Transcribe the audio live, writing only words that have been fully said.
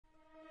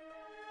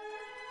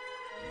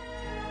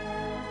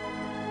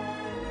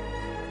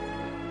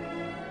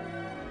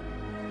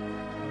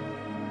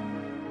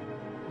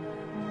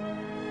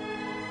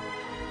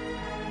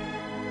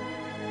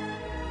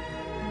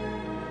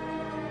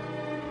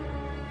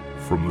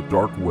From the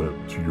dark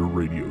web to your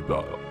radio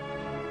dial,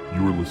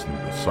 you are listening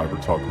to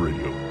Cyber Talk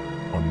Radio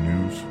on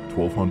News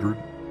 1200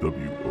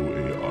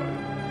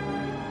 WOAI.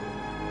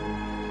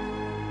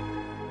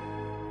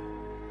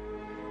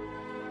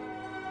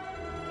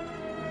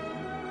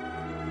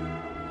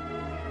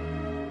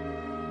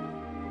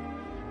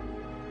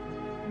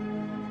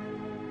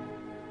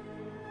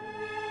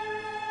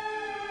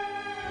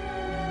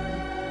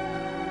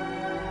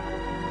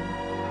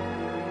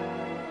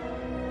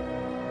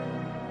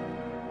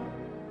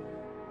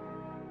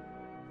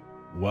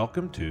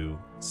 Welcome to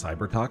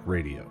Cyber Talk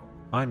Radio.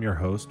 I'm your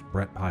host,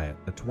 Brett Pyatt,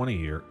 a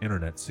 20-year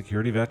internet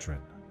security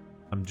veteran.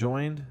 I'm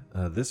joined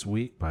this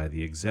week by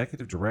the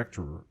executive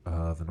director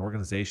of an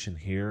organization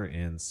here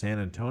in San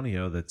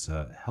Antonio that's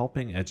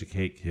helping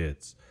educate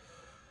kids.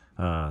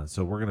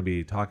 So we're going to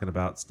be talking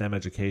about STEM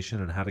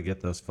education and how to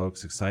get those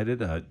folks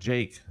excited.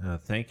 Jake,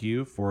 thank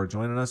you for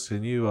joining us.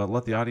 Can you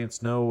let the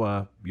audience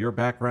know your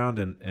background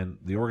and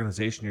the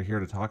organization you're here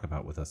to talk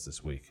about with us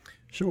this week?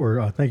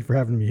 Sure. Thank you for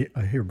having me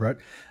here, Brett.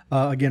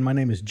 Again, my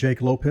name is Jake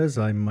Lopez.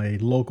 I'm a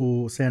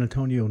local San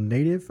Antonio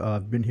native.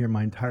 I've been here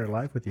my entire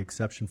life with the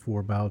exception for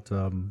about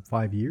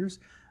 5 years.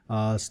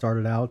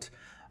 Started out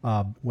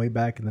way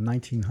back in the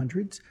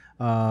 1900s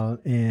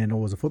and I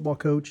was a football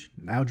coach,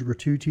 an Algebra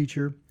 2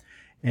 teacher.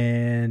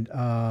 And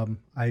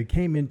I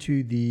came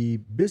into the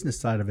business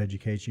side of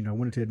education. I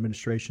went into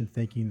administration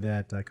thinking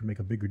that I could make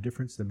a bigger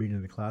difference than being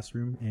in the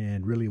classroom.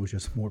 And really, it was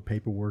just more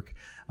paperwork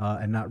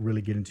and not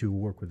really getting to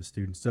work with the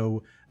students.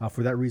 So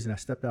for that reason, I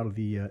stepped out of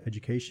the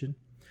education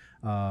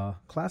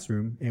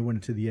classroom and went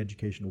into the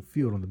educational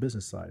field on the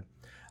business side.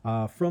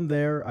 From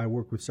there, I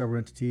worked with several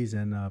entities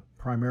and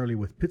primarily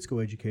with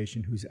Pittsco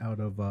Education, who's out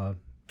of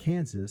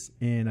Kansas.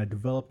 And I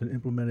developed and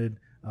implemented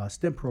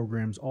STEM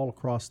programs all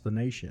across the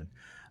nation.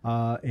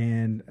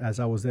 And as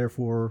I was there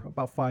for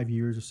about 5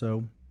 years or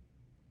so,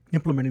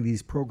 implementing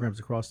these programs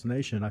across the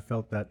nation, I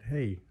felt that,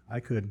 hey, I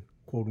could,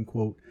 quote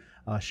unquote,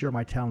 share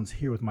my talents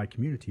here with my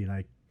community. And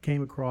I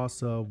came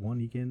across one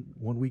evening,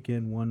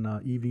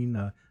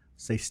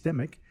 say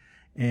STEMIC,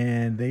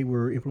 and they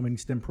were implementing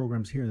STEM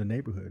programs here in the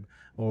neighborhood,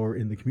 or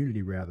in the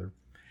community rather.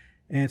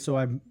 And so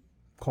I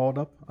called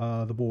up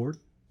the board,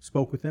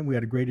 spoke with them. We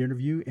had a great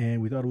interview,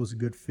 and we thought it was a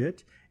good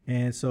fit.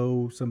 And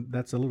so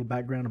that's a little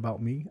background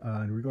about me.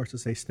 In regards to,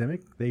 say,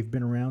 STEMIC, they've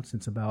been around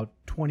since about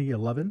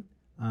 2011,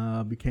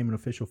 became an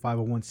official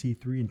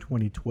 501c3 in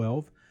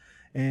 2012.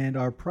 And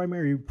our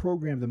primary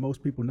program that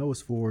most people know us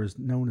for is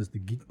known as the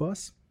Geek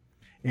Bus.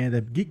 And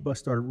the Geek Bus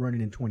started running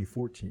in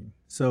 2014.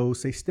 So,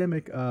 say,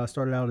 STEMIC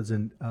started out as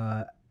an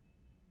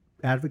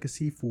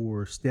advocacy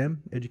for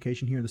STEM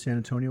education here in the San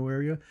Antonio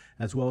area,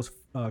 as well as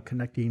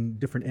connecting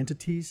different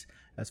entities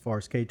as far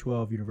as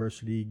K-12,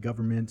 university,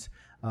 government,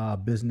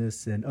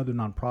 business, and other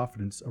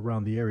nonprofits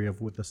around the area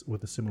with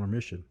a similar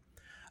mission.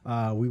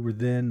 We were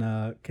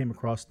then came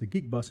across the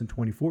Geek Bus in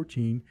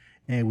 2014,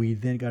 and we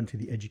then got into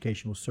the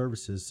educational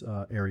services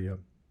area.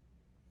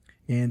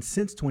 And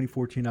since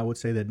 2014, I would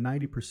say that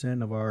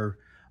 90% of our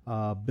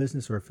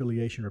business or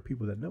affiliation or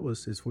people that know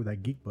us is for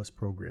that Geek Bus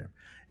program.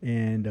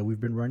 And we've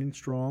been running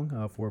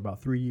strong for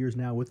about 3 years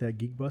now with that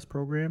Geek Bus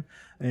program.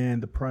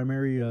 And the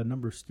primary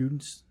number of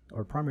students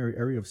or primary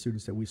area of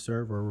students that we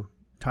serve are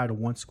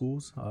Title I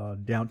schools,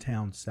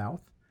 downtown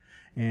South.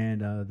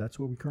 And that's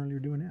what we currently are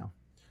doing now.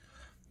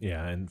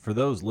 Yeah, and for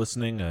those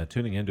listening,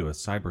 tuning into a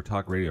Cyber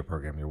Talk radio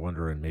program, you're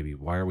wondering maybe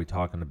why are we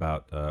talking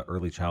about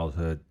early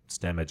childhood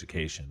STEM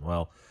education?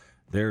 Well,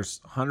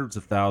 there's hundreds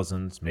of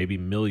thousands, maybe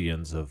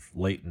millions of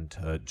latent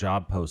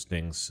job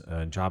postings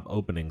and job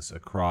openings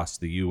across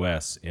the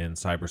U.S. in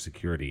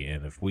cybersecurity.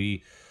 And if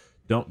we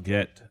don't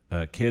get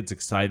kids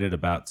excited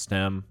about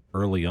STEM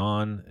early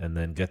on and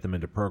then get them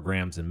into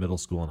programs in middle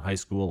school and high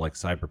school like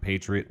Cyber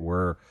Patriot,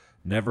 we're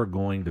never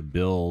going to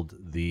build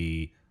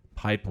the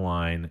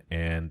pipeline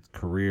and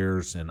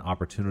careers and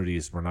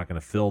opportunities. We're not going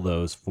to fill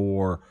those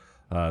for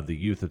the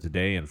youth of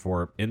today and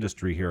for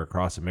industry here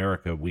across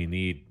America. We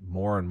need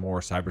more and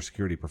more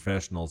cybersecurity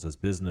professionals as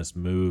business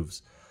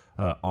moves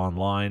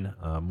online.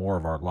 More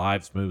of our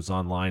lives moves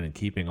online, and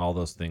keeping all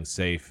those things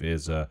safe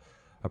is a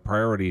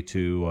priority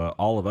to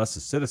all of us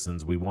as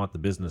citizens. We want the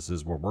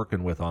businesses we're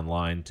working with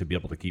online to be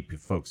able to keep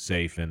folks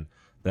safe, and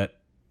that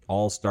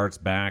all starts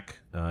back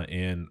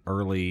in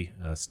early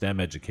STEM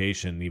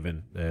education.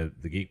 Even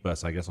the Geek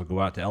Bus, I guess, will go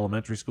out to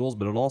elementary schools,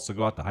 but it'll also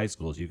go out to high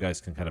schools. You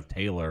guys can kind of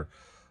tailor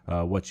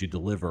what you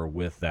deliver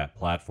with that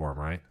platform,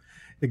 right?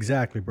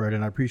 Exactly, Brett,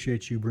 and I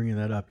appreciate you bringing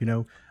that up. You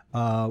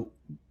know,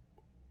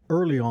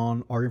 early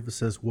on, our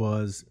emphasis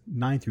was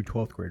 9th through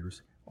 12th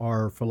graders.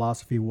 Our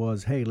philosophy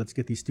was, hey, let's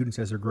get these students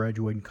as they're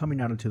graduating,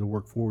 coming out into the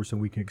workforce, and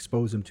we can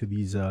expose them to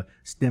these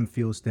STEM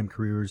fields, STEM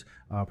careers,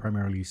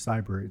 primarily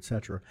cyber, et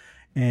cetera.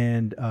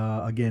 And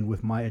again,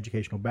 with my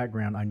educational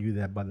background, I knew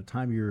that by the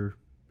time you're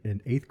in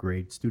 8th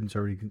grade, students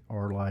already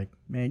are like,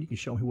 man, you can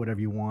show me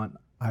whatever you want.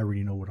 I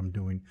already know what I'm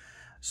doing.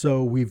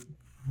 So we've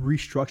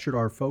restructured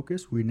our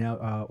focus. We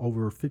now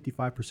over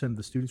 55% of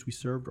the students we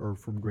served are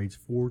from grades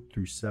 4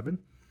 through 7.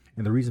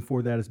 And the reason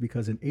for that is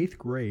because in 8th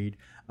grade,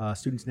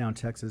 students now in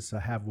Texas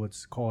have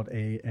what's called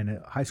a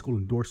high school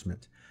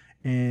endorsement.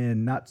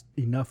 And not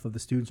enough of the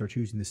students are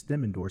choosing the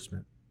STEM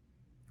endorsement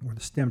or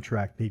the STEM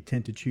track. They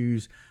tend to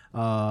choose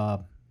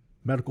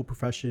medical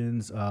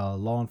professions,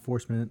 law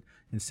enforcement,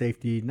 and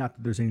safety. Not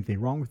that there's anything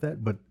wrong with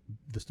that, but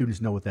the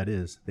students know what that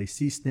is. They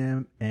see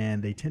STEM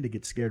and they tend to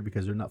get scared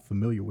because they're not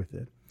familiar with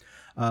it.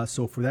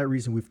 So for that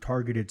reason, we've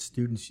targeted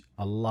students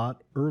a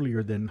lot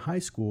earlier than high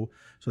school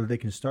so that they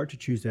can start to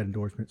choose that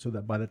endorsement so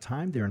that by the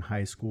time they're in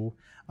high school,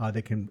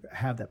 they can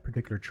have that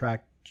particular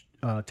track,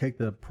 take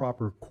the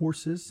proper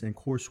courses and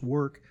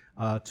coursework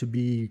to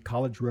be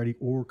college ready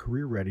or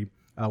career ready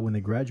when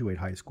they graduate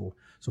high school.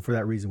 So for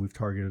that reason, we've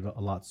targeted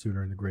a lot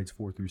sooner in the grades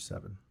 4 through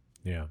 7.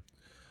 Yeah.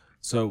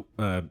 So,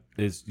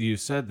 is you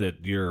said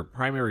that your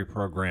primary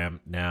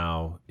program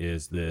now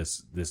is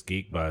this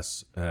Geek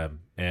Bus,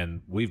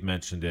 and we've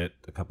mentioned it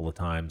a couple of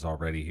times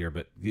already here.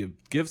 But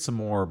give some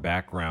more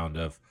background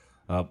of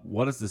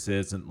what this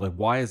is, and like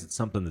why is it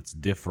something that's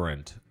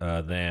different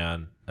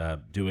than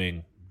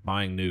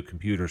buying new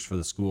computers for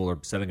the school or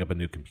setting up a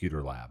new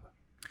computer lab?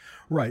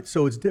 Right.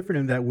 So it's different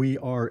in that we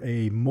are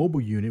a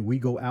mobile unit. We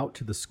go out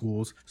to the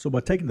schools. So by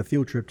taking the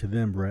field trip to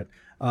them, Brett,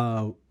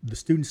 the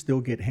students still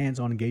get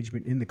hands-on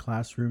engagement in the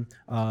classroom.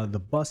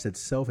 The bus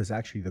itself is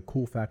actually the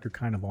cool factor,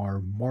 kind of our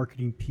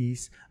marketing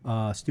piece.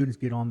 Students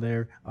get on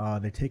there,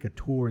 they take a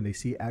tour, and they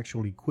see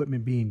actual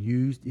equipment being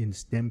used in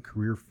STEM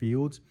career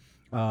fields.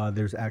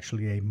 There's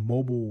actually a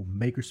mobile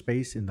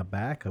makerspace in the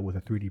back with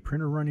a 3D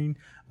printer running,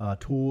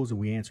 tools, and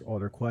we answer all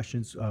their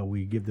questions.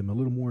 We give them a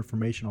little more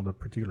information on the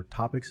particular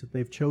topics that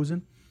they've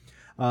chosen.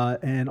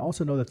 And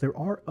also know that there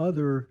are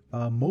other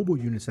mobile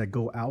units that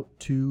go out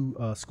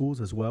to schools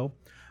as well.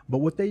 But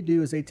what they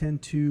do is they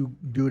tend to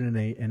do it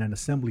in an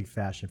assembly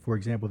fashion. For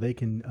example, they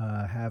can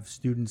have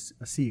students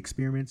see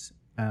experiments,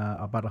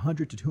 about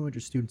 100 to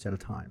 200 students at a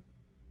time,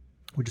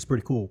 which is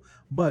pretty cool.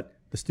 But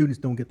the students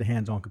don't get the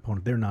hands-on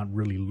component. They're not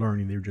really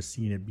learning. They're just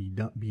seeing it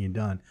being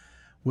done.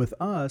 With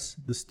us,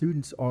 the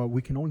students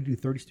we can only do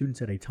 30 students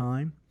at a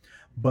time,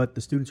 but the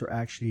students are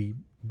actually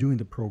doing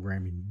the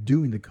programming,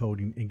 doing the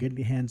coding, and getting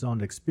the hands-on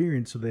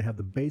experience so they have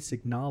the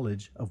basic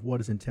knowledge of what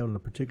is entailed in a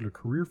particular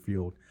career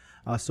field.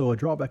 So a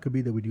drawback could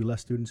be that we do less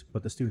students,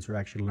 but the students are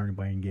actually learning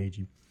by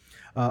engaging.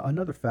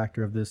 Another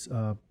factor of this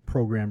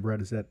program,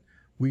 Brett, is that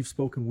we've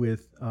spoken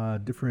with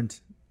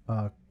different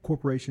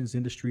corporations,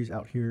 industries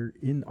out here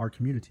in our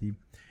community,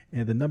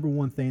 and the number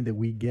one thing that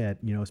we get,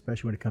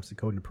 especially when it comes to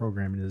coding and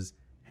programming, is,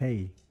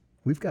 hey,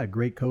 we've got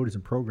great coders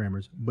and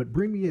programmers, but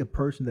bring me a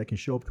person that can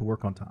show up to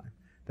work on time,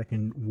 that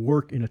can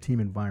work in a team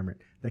environment,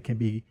 that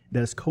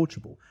is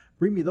coachable.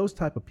 Bring me those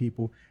type of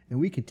people, and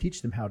we can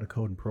teach them how to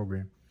code and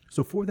program.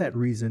 So for that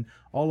reason,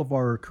 all of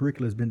our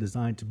curricula has been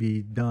designed to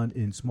be done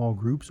in small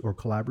groups or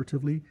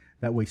collaboratively.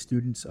 That way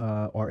students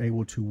are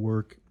able to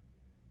work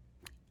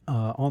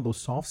on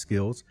those soft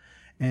skills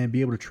and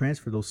be able to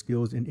transfer those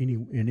skills in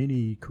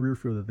any career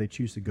field that they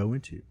choose to go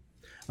into.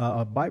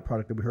 A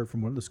byproduct that we heard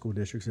from one of the school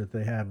districts is that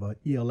they have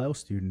ELL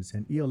students,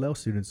 and ELL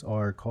students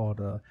are called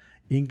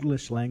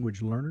English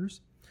language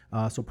learners.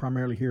 So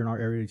primarily here in our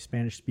area,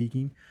 Spanish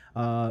speaking.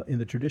 In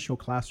the traditional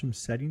classroom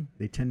setting,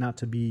 they tend not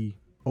to be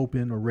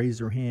open or raise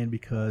their hand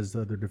because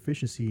of their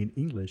deficiency in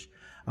English.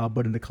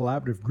 But in the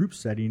collaborative group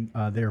setting,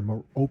 they're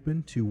more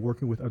open to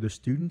working with other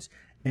students.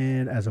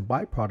 And as a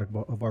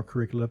byproduct of our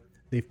curricula,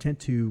 they tend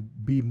to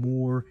be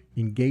more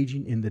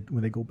engaging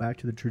when they go back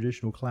to the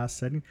traditional class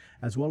setting,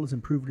 as well as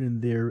improving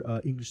in their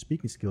English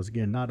speaking skills.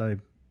 Again, not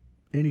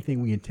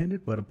anything we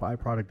intended, but a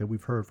byproduct that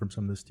we've heard from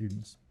some of the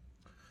students.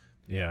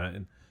 Yeah,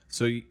 and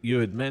so you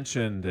had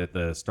mentioned at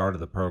the start of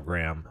the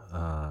program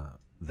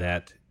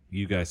that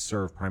you guys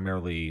serve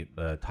primarily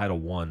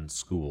Title I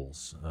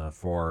schools.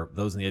 For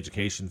those in the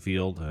education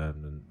field,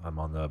 and I'm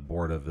on the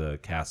board of the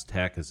Cass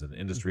Tech as an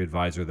industry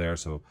advisor there,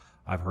 so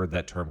I've heard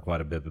that term quite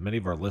a bit, but many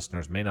of our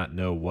listeners may not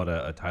know what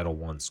a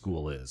Title I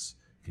school is.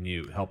 Can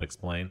you help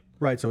explain?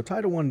 Right. So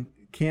Title I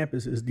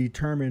campus is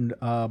determined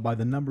by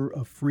the number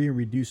of free and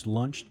reduced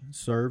lunch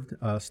served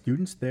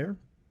students there.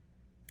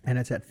 And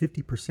it's at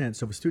 50%.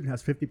 So if a student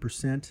has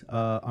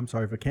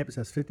 50%, if a campus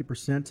has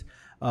 50%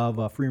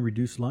 of free and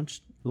reduced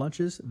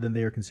lunches, then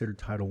they are considered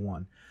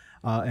Title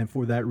I. And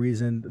for that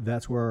reason,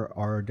 that's where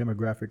our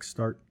demographics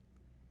start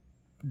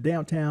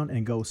downtown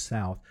and go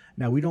south.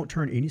 Now, we don't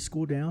turn any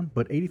school down,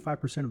 but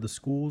 85% of the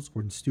schools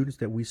or students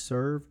that we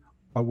serve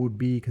would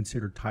be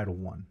considered Title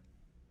I.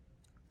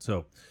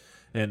 So,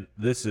 and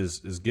this is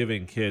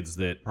giving kids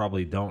that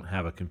probably don't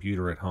have a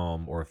computer at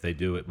home, or if they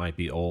do, it might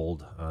be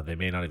old. They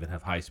may not even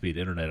have high-speed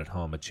internet at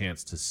home, a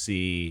chance to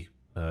see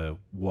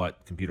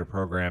what computer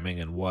programming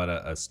and what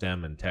a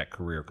STEM and tech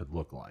career could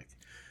look like.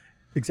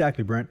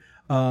 Exactly, Brent.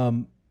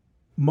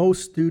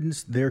 Most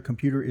students, their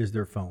computer is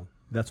their phone.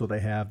 That's what they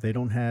have. They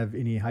don't have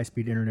any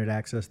high-speed internet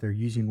access. They're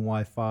using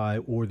Wi-Fi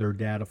or their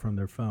data from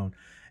their phone.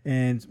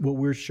 And what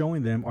we're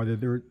showing them are that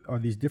there are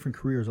these different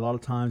careers. A lot of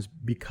times,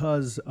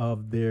 because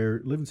of their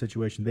living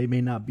situation, they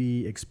may not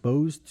be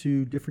exposed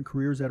to different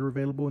careers that are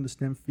available in the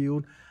STEM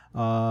field.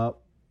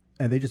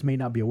 and they just may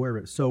not be aware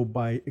of it. So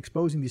by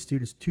exposing these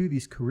students to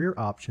these career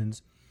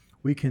options,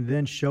 we can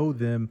then show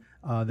them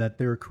that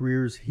there are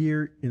careers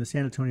here in the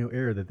San Antonio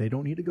area, that they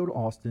don't need to go to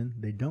Austin,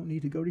 they don't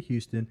need to go to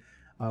Houston.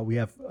 We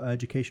have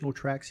educational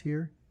tracks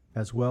here,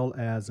 as well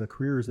as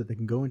careers that they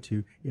can go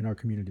into in our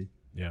community.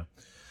 Yeah.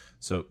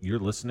 So you're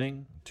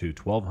listening to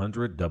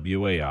 1200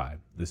 WAI.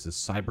 This is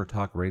Cyber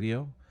Talk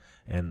Radio.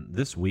 And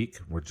this week,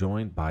 we're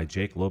joined by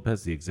Jake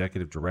Lopez, the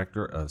Executive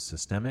Director of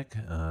Systemic,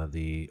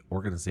 the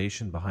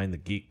organization behind the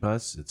Geek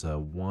Bus. It's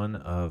one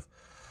of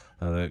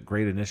the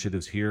great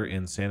initiatives here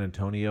in San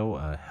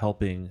Antonio,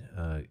 helping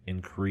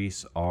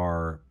increase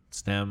our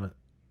STEM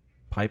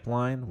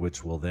pipeline,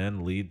 which will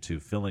then lead to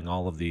filling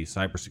all of the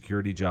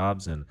cybersecurity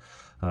jobs and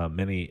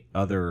many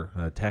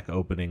other tech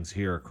openings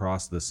here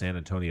across the San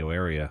Antonio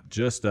area.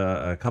 Just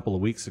a couple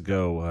of weeks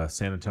ago,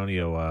 San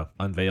Antonio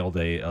unveiled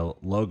a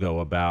logo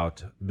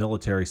about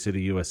Military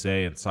City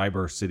USA and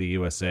Cyber City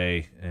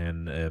USA,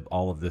 and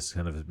all of this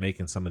kind of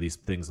making some of these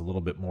things a little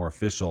bit more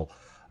official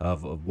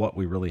of what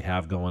we really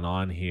have going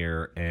on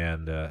here,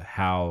 and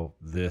how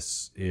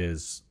this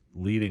is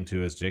leading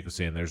to, as Jake was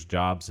saying, there's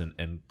jobs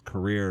and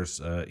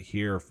careers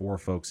here for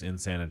folks in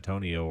San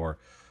Antonio, or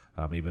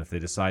even if they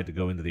decide to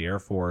go into the Air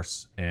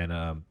Force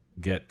and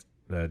get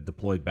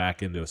deployed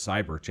back into a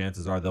cyber,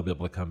 chances are they'll be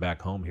able to come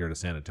back home here to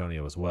San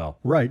Antonio as well.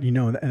 Right.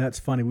 And that's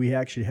funny. We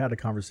actually had a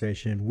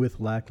conversation with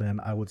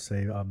Lackland, I would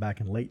say, back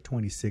in late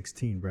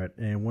 2016, Brett.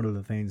 And one of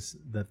the things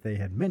that they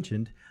had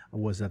mentioned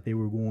was that they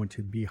were going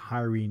to be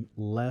hiring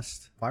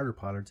less fighter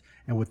pilots.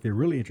 And what they're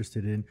really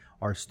interested in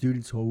are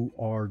students who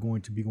are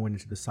going to be going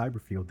into the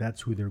cyber field. That's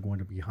who they're going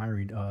to be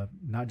hiring,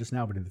 not just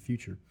now, but in the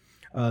future.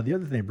 The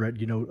other thing,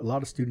 Brett, a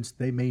lot of students,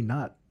 they may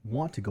not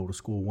want to go to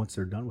school once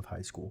they're done with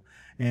high school.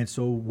 And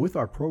so with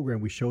our program,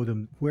 we show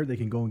them where they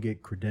can go and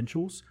get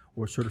credentials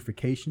or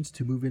certifications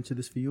to move into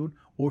this field.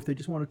 Or if they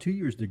just want a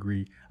two-year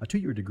degree,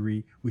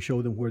 we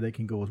show them where they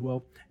can go as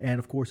well. And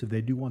of course, if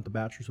they do want the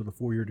bachelor's or the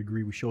 4-year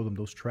degree, we show them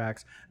those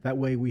tracks. That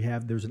way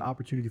there's an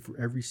opportunity for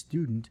every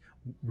student,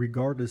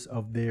 regardless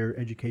of their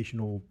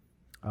educational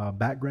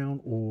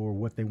background or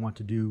what they want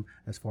to do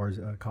as far as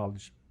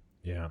college.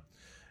 Yeah.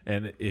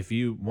 And if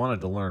you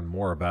wanted to learn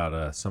more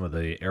about some of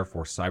the Air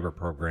Force cyber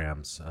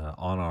programs,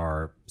 on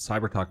our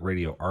Cyber Talk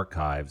Radio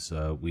archives,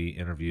 we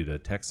interviewed a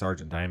Tech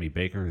Sergeant Diami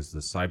Baker, who's the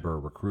cyber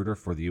recruiter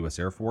for the U.S.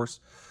 Air Force.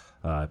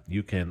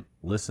 You can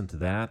listen to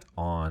that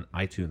on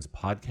iTunes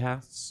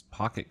Podcasts,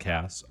 Pocket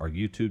Casts, our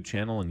YouTube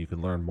channel, and you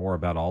can learn more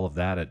about all of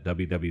that at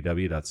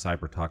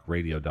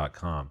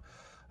www.cybertalkradio.com.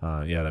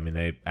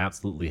 They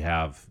absolutely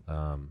have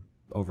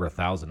over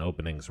 1,000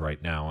 openings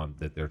right now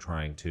that they're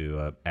trying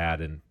to add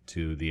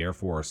into the Air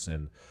Force,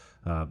 and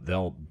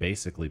they'll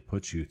basically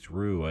put you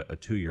through a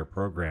 2-year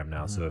program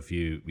now. Mm-hmm. So if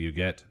you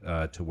get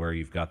to where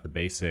you've got the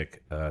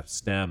basic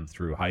STEM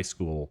through high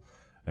school,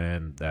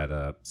 and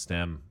that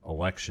STEM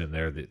election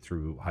there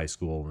through high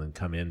school, and then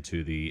come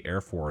into the Air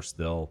Force,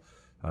 they'll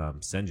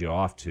send you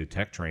off to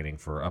tech training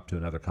for up to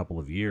another couple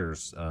of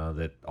years.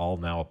 That all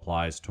now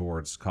applies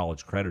towards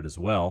college credit as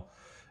well.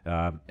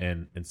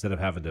 And instead of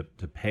having to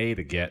pay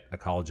to get a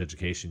college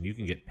education, you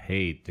can get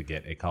paid to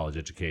get a college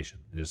education.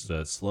 Just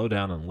slow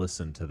down and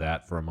listen to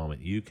that for a moment.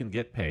 You can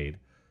get paid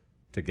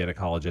to get a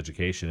college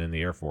education in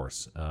the Air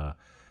Force.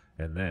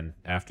 And then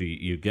after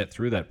you get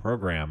through that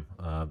program,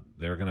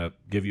 they're going to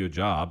give you a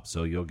job.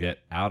 So you'll get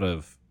out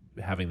of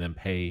having them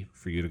pay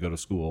for you to go to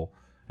school,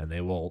 and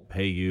they will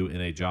pay you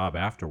in a job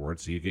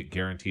afterwards. So you get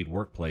guaranteed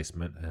work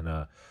placement,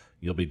 and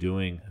you'll be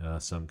doing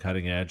some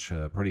cutting edge,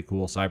 pretty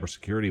cool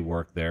cybersecurity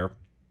work there.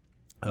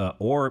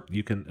 Or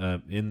you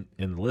can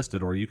enlist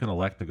it, or you can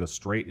elect to go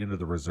straight into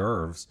the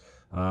reserves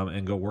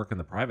and go work in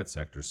the private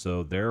sector.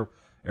 So their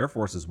Air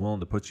Force is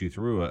willing to put you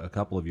through a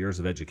couple of years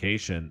of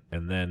education,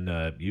 and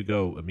then you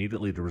go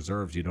immediately to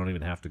reserves. You don't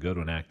even have to go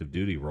to an active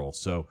duty role.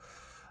 So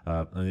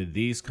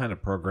these kind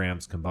of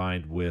programs,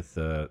 combined with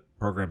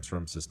programs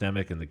from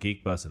Systemic and the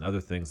Geek Bus and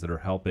other things that are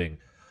helping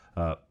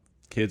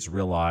kids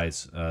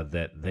realize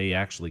that they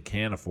actually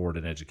can afford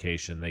an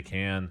education. They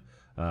can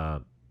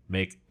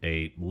make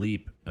a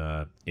leap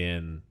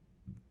in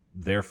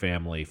their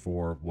family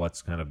for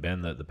what's kind of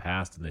been the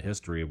past and the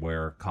history,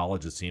 where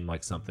college has seemed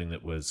like something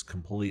that was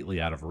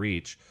completely out of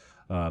reach,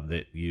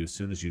 that as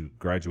soon as you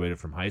graduated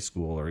from high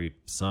school, or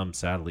some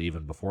sadly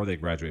even before they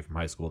graduate from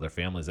high school, their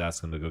families ask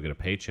them to go get a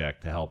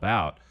paycheck to help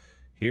out.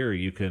 Here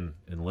you can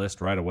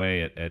enlist right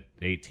away at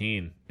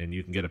 18, and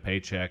you can get a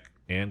paycheck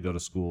and go to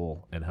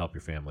school and help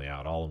your family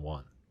out all in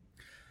one.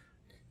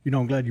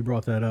 I'm glad you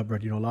brought that up,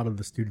 Brett. A lot of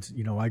the students,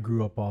 I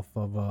grew up off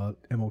of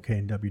MLK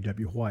and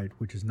W.W. White,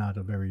 which is not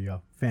a very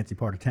fancy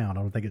part of town.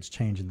 I don't think it's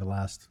changed in the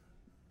last,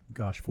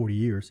 40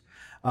 years.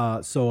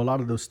 So a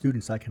lot of those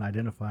students I can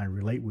identify and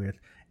relate with.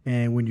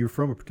 And when you're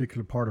from a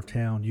particular part of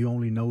town, you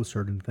only know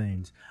certain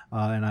things.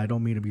 And I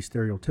don't mean to be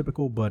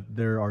stereotypical, but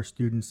there are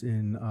students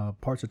in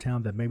parts of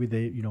town that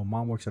maybe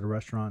mom works at a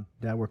restaurant,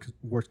 dad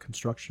works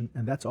construction,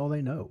 and that's all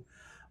they know.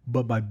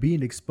 But by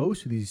being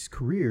exposed to these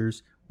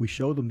careers, we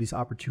show them these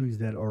opportunities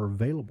that are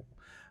available.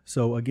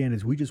 So again,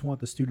 we just want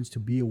the students to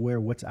be aware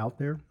of what's out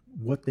there,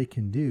 what they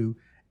can do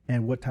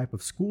and what type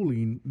of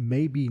schooling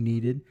may be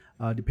needed,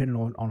 depending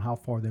on how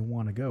far they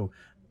want to go.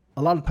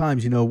 A lot of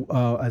times,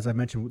 as I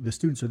mentioned, the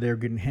students are there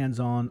getting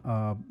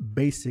hands-on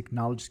basic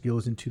knowledge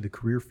skills into the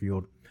career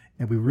field.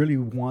 And we really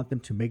want them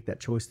to make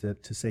that choice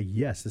to say,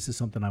 yes, this is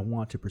something I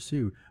want to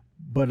pursue.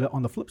 But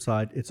on the flip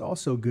side, it's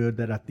also good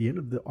that at the end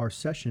of our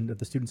session that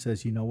the student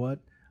says, you know what,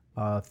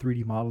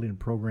 3D modeling and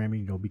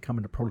programming,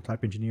 becoming a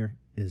prototype engineer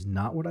is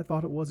not what I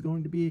thought it was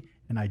going to be,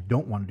 and I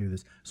don't want to do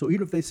this. So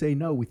even if they say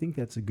no, we think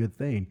that's a good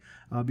thing,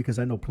 because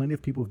I know plenty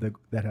of people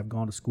that have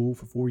gone to school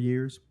for 4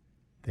 years.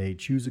 They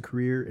choose a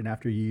career, and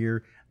after a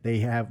year, they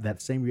have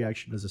that same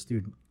reaction as a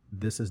student.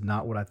 This is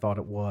not what I thought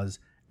it was,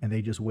 and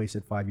they just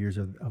wasted 5 years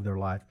of their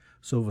life.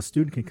 So if a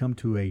student can come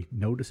to a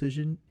no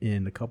decision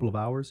in a couple of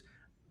hours,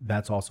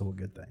 that's also a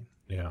good thing.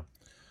 Yeah.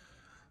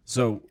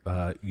 So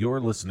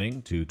you're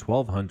listening to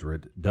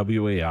 1200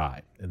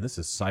 WAI, and this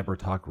is Cyber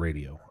Talk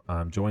Radio.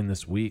 I'm joined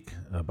this week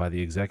by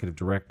the executive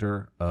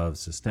director of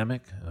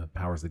Systemic,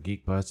 powers the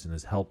Geek Bus, and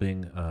is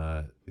helping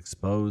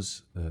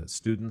expose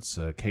students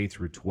K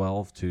through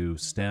 12 to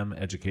STEM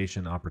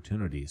education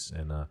opportunities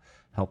and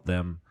help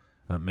them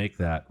make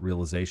that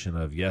realization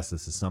of, yes,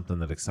 this is something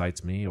that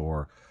excites me,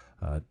 or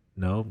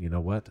no, you know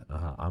what,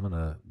 I'm going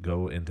to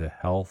go into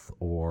health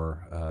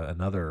or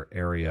another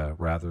area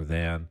rather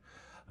than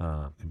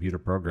computer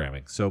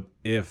programming. So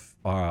if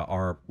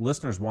our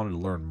listeners wanted to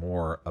learn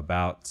more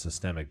about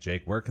Systemic,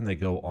 Jake, where can they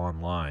go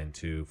online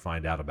to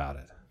find out about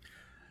it?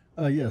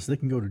 Yes, they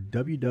can go to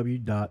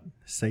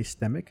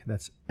www.sastemic,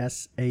 that's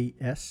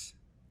SASTEMIC,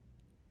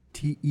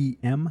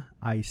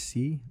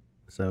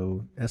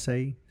 so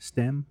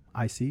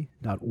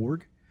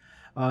SASTEMIC.org.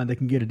 And they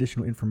can get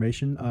additional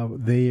information.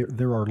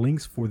 There are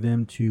links for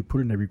them to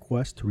put in a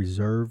request to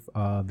reserve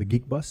the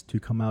Geek Bus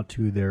to come out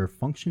to their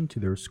function, to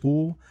their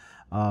school,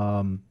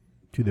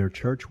 to their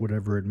church,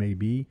 whatever it may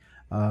be.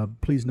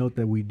 Please note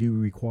that we do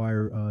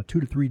require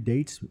 2 to 3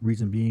 dates,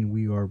 reason being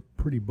we are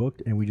pretty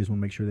booked, and we just want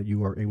to make sure that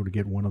you are able to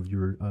get one of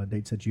your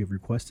dates that you have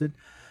requested.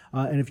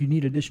 And if you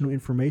need additional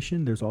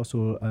information, there's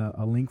also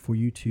a link for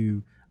you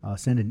to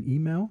send an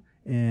email,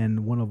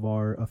 and one of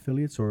our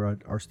affiliates or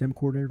our STEM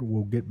coordinator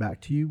will get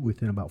back to you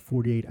within about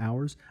 48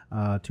 hours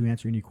to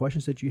answer any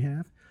questions that you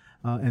have.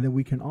 And then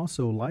we can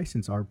also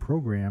license our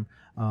program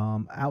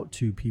out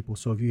to people.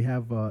 So if you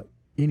have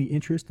any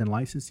interest in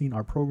licensing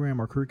our program,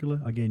 our curricula,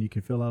 again, you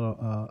can fill out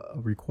a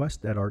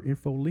request at our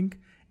info link,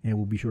 and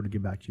we'll be sure to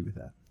get back to you with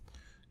that.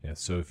 Yeah,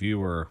 so if you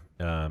were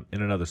in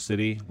another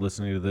city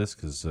listening to this,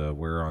 because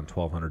we're on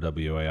 1200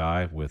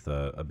 WAI with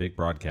a big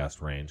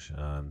broadcast range,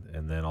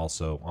 and then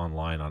also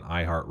online on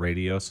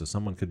iHeartRadio, so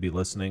someone could be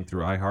listening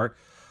through iHeart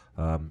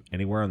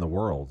anywhere in the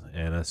world.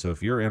 And so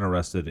if you're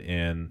interested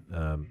in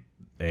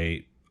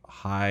a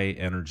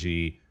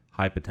high-energy,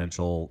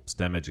 high-potential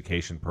STEM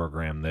education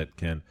program that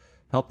can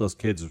help those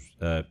kids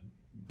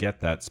get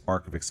that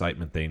spark of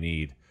excitement they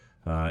need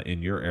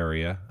in your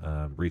area,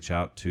 reach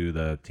out to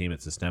the team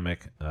at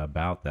Systemic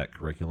about that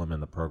curriculum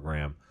and the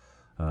program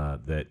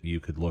that you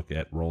could look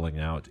at rolling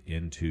out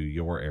into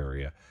your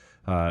area.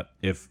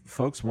 If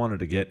folks wanted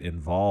to get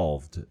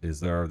involved,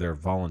 are there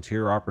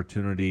volunteer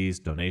opportunities,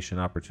 donation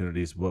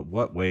opportunities?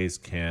 What ways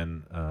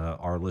can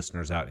our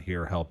listeners out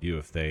here help you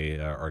if they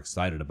are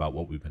excited about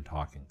what we've been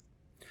talking?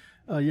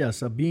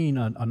 Yes, being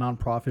a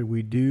nonprofit,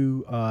 we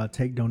do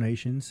take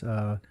donations.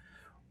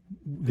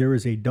 There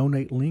is a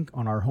donate link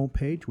on our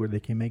homepage where they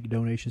can make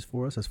donations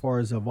for us. As far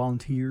as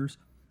volunteers,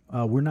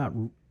 we're not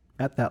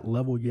at that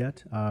level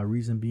yet.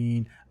 Reason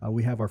being,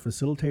 we have our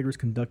facilitators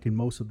conducting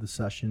most of the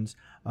sessions.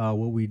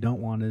 What we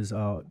don't want is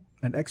an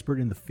expert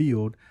in the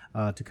field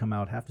to come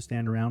out, have to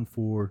stand around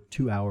for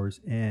 2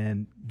 hours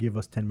and give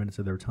us 10 minutes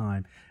of their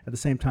time. At the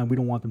same time, we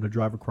don't want them to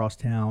drive across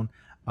town.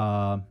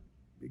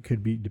 It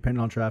could be,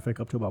 depending on traffic,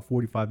 up to about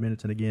 45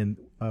 minutes. And again,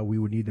 we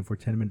would need them for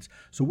 10 minutes.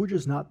 So we're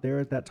just not there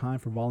at that time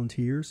for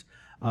volunteers,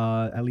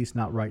 at least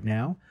not right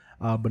now.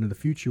 But in the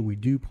future, we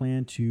do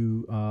plan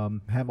to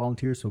have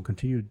volunteers. So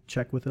continue to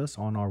check with us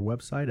on our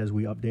website as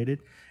we update it.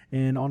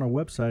 And on our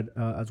website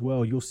as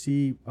well, you'll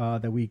see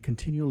that we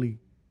continually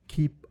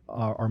keep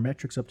our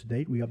metrics up to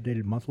date. We update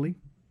it monthly.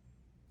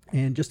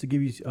 And just to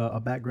give you a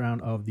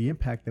background of the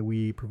impact that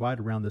we provide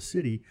around the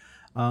city,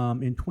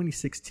 in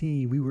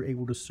 2016, we were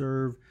able to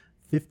serve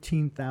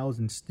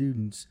 15,000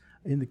 students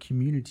in the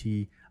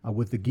community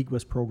with the Geek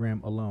Bus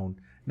program alone.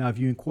 Now, if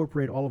you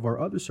incorporate all of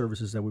our other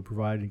services that we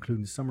provide,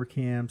 including summer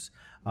camps,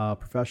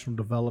 professional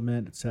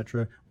development,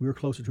 etc., we were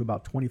closer to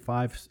about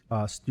 25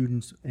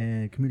 students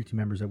and community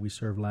members that we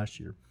served last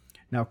year.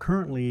 Now,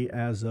 currently,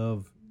 as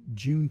of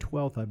June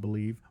 12th, I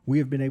believe, we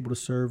have been able to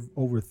serve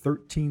over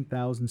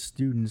 13,000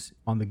 students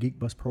on the Geek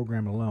Bus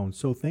program alone.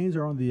 So things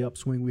are on the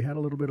upswing. We had a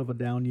little bit of a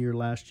down year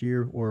last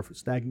year, or a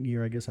stagnant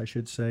year, I guess I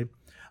should say.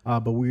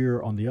 But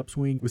we're on the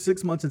upswing. With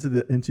 6 months into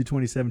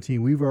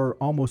 2017, we've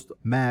almost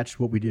matched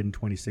what we did in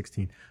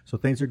 2016. So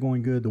things are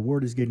going good. The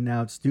word is getting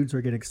out. Students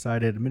are getting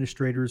excited.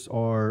 Administrators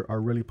are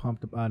really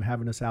pumped about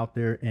having us out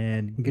there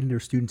and getting their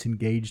students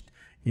engaged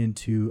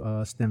into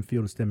STEM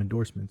field and STEM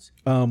endorsements.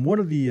 One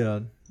of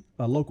the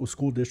local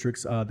school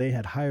districts, they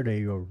had hired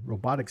a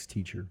robotics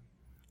teacher,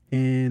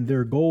 and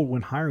their goal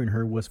when hiring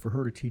her was for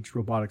her to teach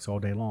robotics all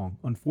day long.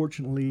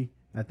 Unfortunately,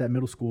 at that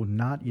middle school,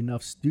 not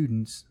enough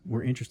students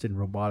were interested in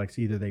robotics.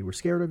 Either they were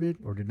scared of it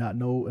or did not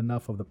know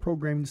enough of the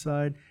programming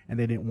side, and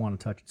they didn't want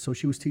to touch it. So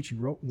she was teaching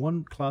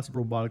one class of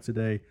robotics a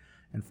day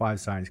and 5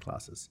 science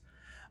classes.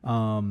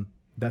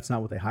 That's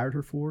not what they hired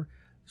her for.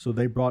 So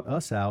they brought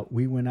us out.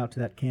 We went out to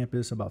that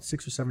campus about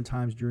 6 or 7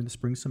 times during the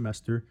spring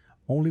semester,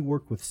 only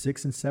worked with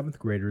 6th and 7th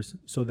graders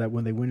so that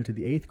when they went into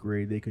the 8th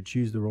grade, they could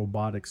choose the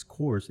robotics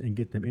course and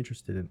get them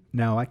interested in it.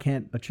 Now, I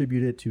can't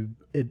attribute it to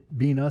it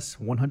being us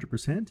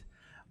 100%,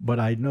 but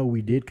I know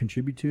we did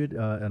contribute to it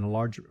in a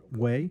large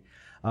way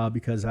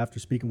because after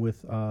speaking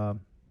with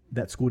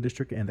that school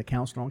district and the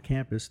counselor on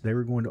campus, they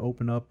were going to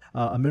open up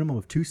a minimum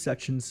of 2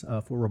 sections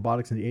for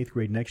robotics in the 8th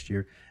grade next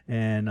year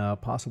and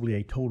possibly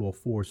a total of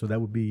 4. So that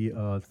would be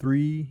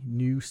 3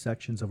 new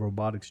sections of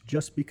robotics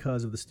just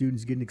because of the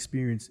students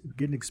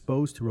getting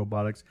exposed to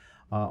robotics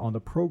on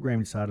the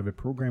programming side of it,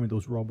 programming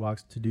those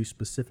robots to do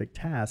specific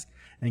tasks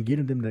and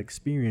getting them the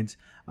experience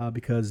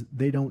because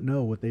they don't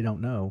know what they don't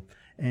know.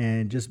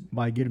 And just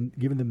by giving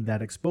them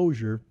that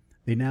exposure,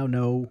 they now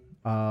know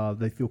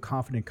they feel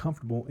confident and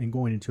comfortable in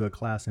going into a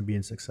class and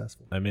being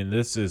successful. I mean,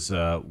 this is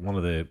one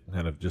of the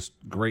kind of just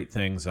great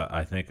things,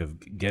 I think, of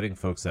getting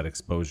folks that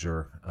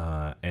exposure,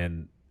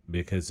 and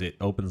because it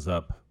opens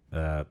up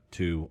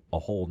to a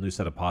whole new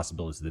set of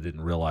possibilities they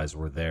didn't realize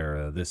were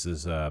there. This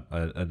is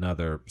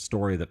another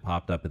story that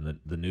popped up in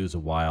the news a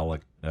while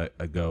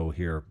ago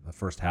here, the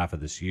first half of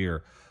this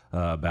year,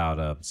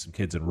 about some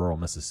kids in rural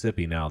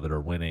Mississippi now that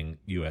are winning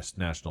U.S.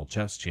 national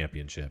chess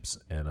championships.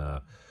 And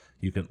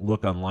you can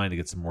look online to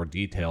get some more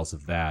details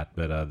of that,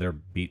 but they're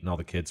beating all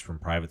the kids from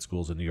private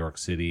schools in New York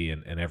City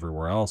and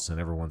everywhere else. And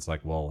everyone's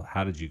like, well,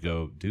 how did you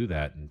go do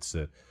that? And it's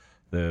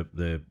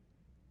the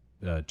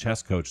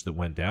chess coach that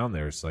went down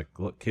there. It's like,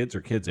 look, kids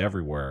are kids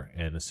everywhere.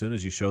 And as soon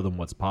as you show them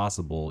what's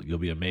possible, you'll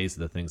be amazed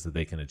at the things that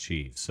they can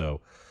achieve. So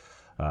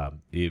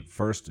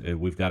first,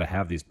 we've got to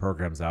have these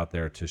programs out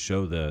there to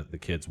show the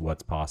kids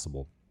what's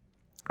possible.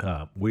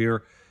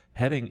 We're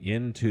heading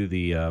into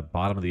the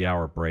bottom of the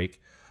hour break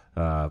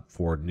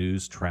for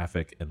news,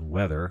 traffic, and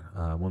weather.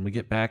 When we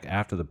get back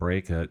after the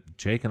break,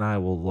 Jake and I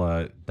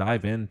will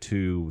dive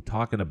into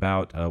talking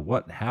about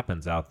what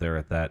happens out there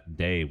at that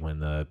day when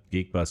the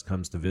Geek Bus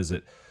comes to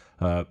visit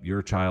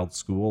your child's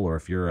school, or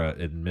if you're an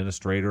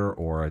administrator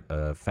or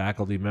a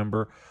faculty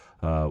member,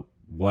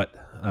 what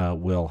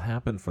will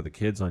happen for the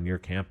kids on your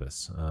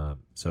campus.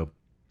 So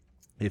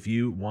if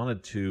you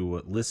wanted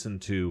to listen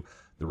to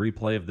the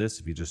replay of this,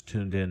 if you just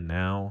tuned in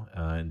now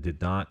and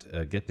did not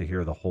get to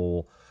hear the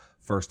whole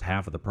first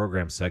half of the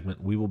program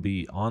segment, we will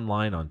be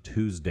online on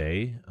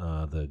Tuesday,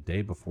 the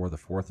day before the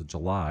 4th of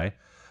July.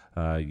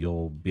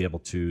 You'll be able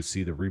to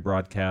see the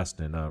rebroadcast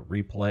and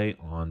replay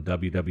on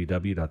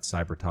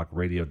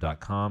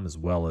www.cybertalkradio.com, as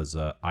well as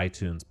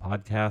iTunes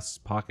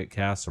podcasts, Pocket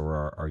Casts,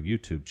 or our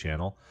YouTube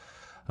channel.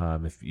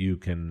 If you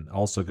can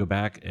also go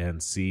back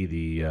and see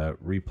the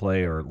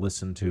replay or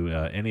listen to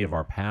any of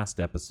our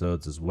past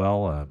episodes as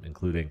well,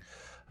 including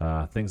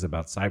things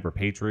about Cyber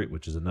Patriot,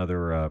 which is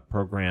another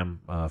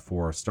program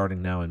for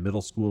starting now in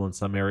middle school in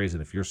some areas.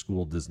 And if your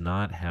school does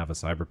not have a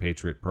Cyber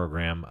Patriot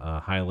program,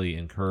 highly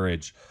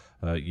encourage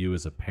you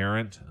as a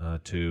parent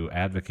to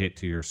advocate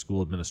to your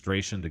school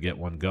administration to get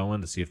one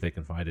going, to see if they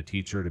can find a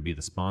teacher to be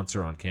the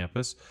sponsor on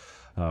campus.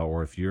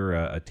 Or if you're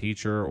a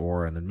teacher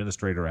or an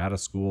administrator at a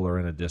school or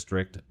in a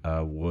district,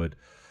 would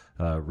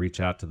reach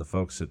out to the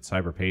folks at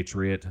Cyber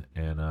Patriot,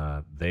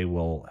 and they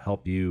will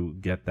help you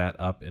get that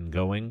up and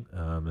going.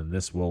 And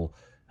this will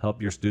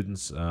help your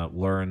students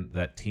learn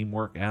that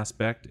teamwork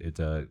aspect.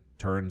 It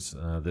turns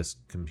this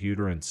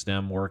computer and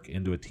STEM work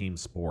into a team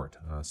sport.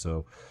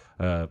 So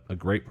a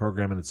great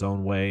program in its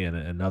own way, and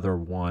another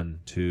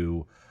one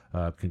to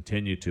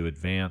continue to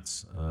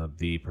advance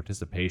the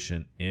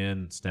participation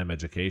in STEM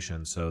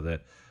education, so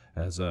that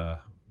as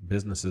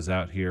businesses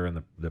out here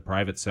in the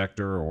private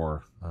sector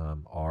or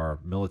our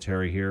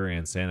military here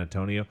in San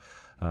Antonio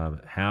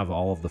have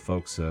all of the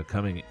folks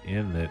coming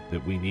in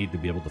that we need to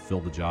be able to fill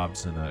the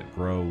jobs and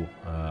grow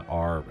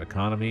our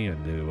economy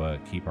and to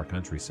keep our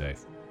country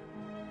safe.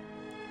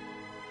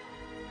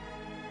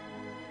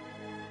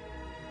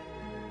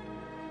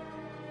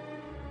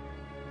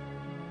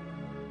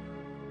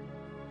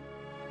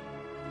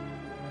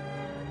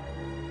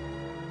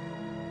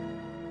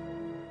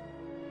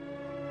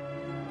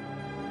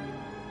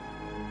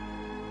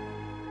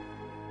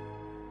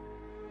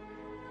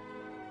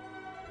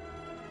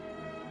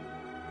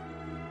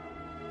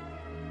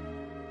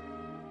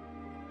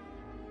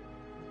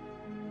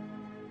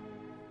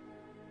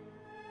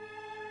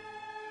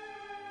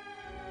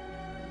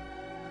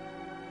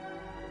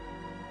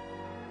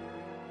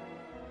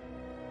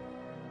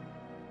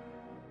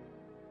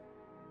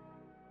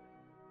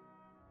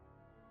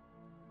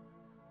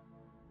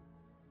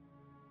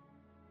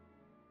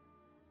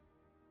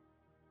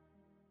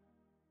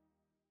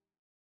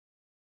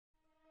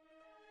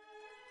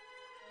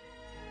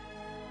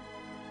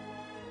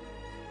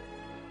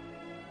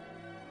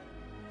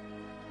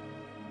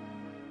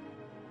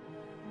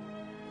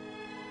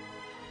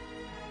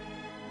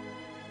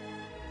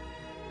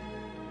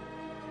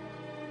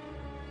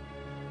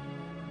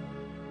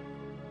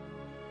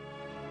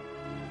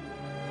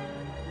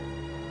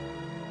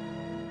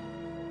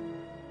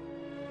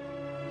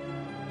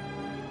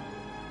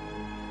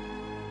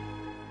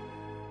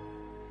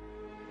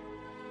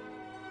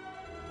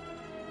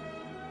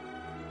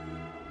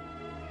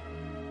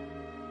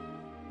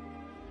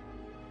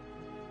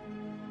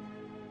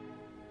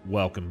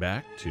 Welcome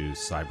back to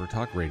Cyber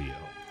Talk Radio.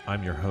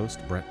 I'm your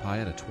host, Brett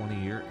Pyatt, a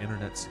 20-year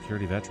internet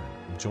security veteran.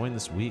 I'm joined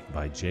this week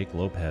by Jake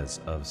Lopez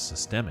of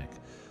Systemic,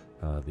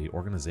 the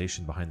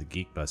organization behind the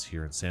Geek Bus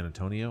here in San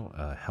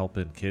Antonio,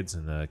 helping kids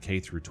in K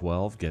through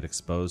 12 get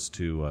exposed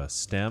to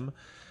STEM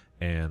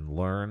and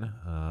learn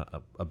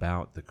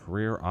about the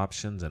career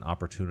options and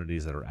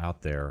opportunities that are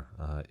out there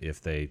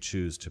if they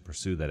choose to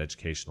pursue that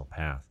educational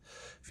path.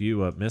 If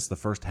you missed the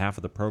first half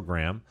of the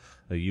program,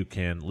 you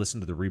can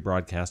listen to the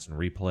rebroadcast and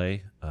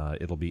replay.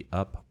 It'll be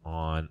up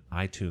on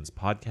iTunes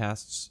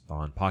podcasts,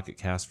 on Pocket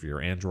Cast for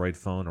your Android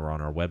phone, or on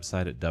our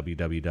website at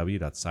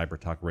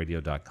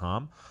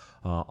www.cybertalkradio.com.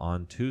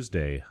 On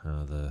Tuesday,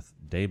 the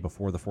day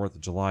before the 4th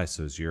of July.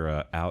 So as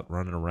you're out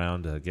running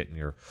around getting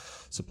your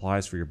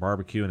supplies for your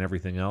barbecue and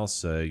everything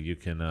else, you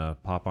can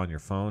pop on your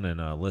phone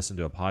and listen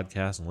to a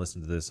podcast and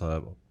listen to this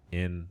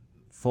in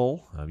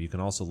full. You can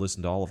also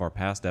listen to all of our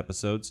past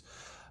episodes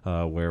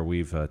where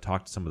we've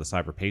talked to some of the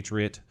Cyber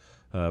Patriot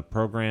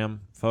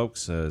program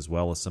folks, as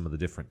well as some of the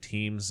different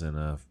teams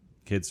and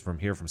kids from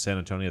here from San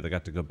Antonio that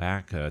got to go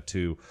back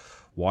to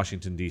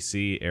Washington,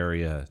 D.C.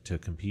 area to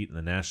compete in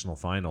the national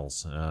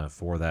finals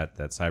for that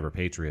Cyber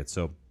Patriot.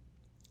 So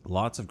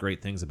lots of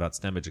great things about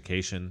STEM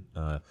education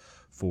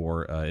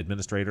for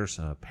administrators,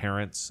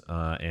 parents,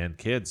 and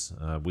kids.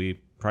 We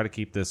try to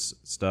keep this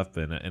stuff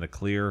in a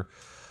clear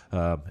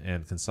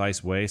and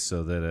concise way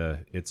so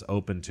that it's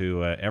open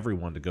to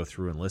everyone to go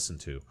through and listen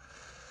to.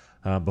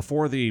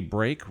 Before the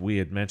break, we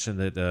had mentioned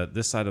that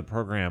this side of the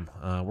program,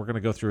 we're going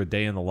to go through a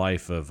day in the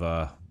life of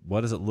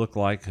what does it look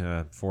like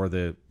for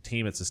the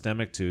team at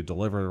Systemic to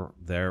deliver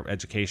their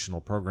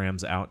educational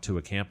programs out to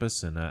a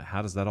campus, and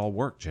how does that all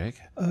work, Jake?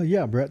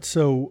 Yeah, Brett.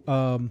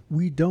 So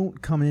we don't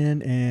come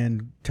in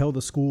and tell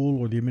the school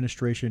or the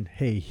administration,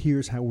 hey,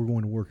 here's how we're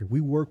going to work it.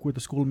 We work with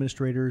the school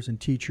administrators and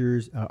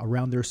teachers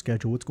around their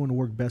schedule. What's going to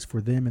work best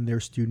for them and their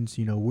students.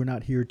 You know, we're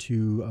not here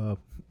to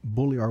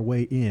bully our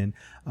way in.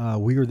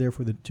 We are there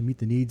to meet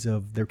the needs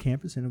of their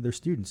campus and of their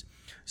students.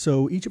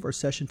 So each of our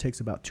session takes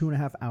about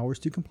 2.5 hours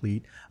to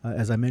complete.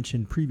 As I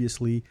mentioned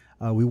previously,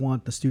 we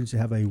want the students to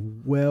have a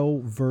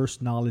well-versed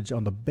knowledge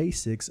on the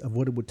basics of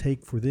what it would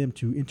take for them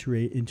to enter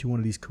into one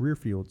of these career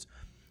fields.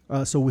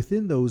 So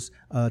within those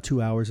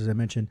 2 hours, as I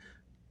mentioned,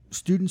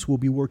 students will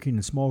be working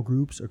in small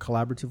groups or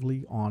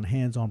collaboratively on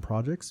hands-on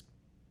projects.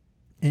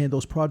 And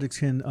those projects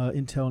can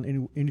entail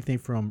anything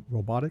from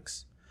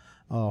robotics,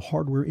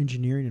 hardware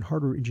engineering. In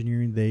hardware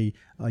engineering, they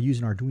use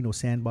an Arduino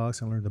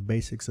sandbox and learn the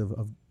basics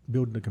of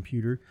building a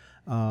computer.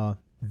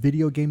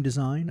 Video game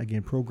design,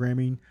 again,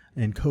 programming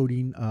and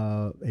coding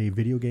a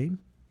video game.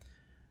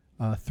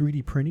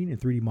 3D printing and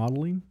 3D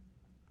modeling.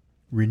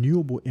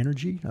 Renewable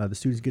energy. The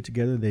students get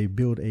together, they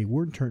build a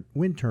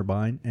wind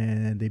turbine,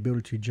 and they build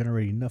it to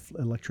generate enough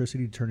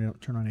electricity to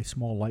turn on a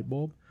small light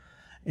bulb.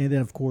 And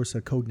then, of course,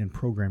 coding and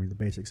programming, the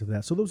basics of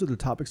that. So those are the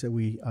topics that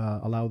we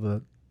allow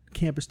the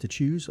campus to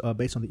choose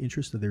based on the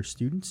interest of their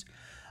students.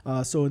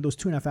 So in those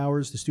 2.5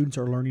 hours, the students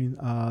are learning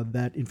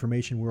that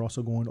information. We're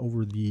also going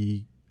over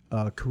the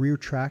career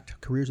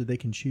track, careers that they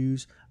can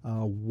choose,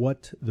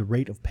 what the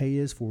rate of pay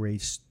is for a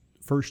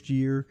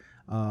first-year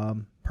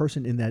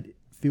person in that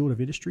field of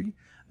industry,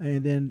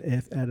 and then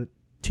if at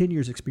 10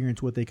 years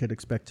experience, what they could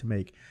expect to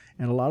make.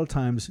 And a lot of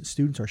times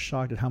students are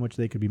shocked at how much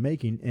they could be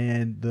making.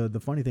 And the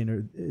funny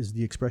thing is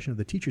the expression of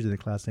the teachers in the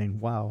class saying,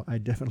 wow, I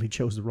definitely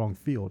chose the wrong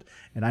field.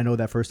 And I know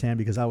that firsthand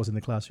because I was in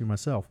the classroom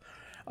myself.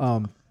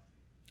 That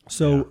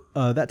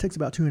takes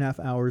about 2.5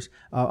 hours.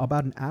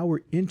 About an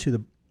hour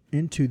into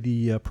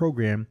the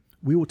program,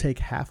 we will take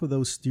half of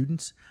those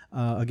students.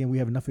 Again, we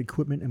have enough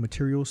equipment and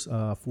materials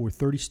for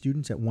 30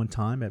 students at one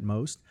time at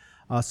most.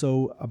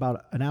 So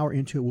about an hour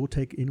into it, we'll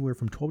take anywhere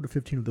from 12 to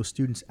 15 of those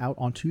students out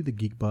onto the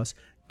Geek Bus,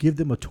 give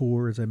them a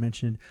tour. As I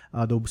mentioned,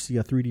 they'll see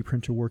a 3D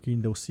printer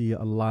working. They'll see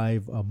a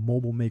live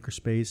mobile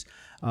makerspace,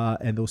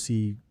 and they'll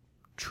see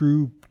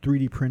true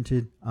 3D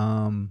printed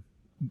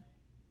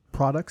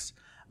products.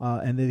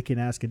 And they can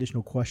ask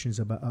additional questions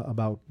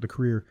about the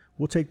career.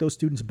 We'll take those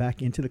students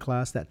back into the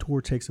class. That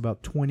tour takes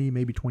about 20,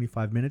 maybe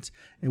 25 minutes,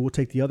 and we'll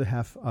take the other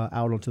half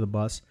out onto the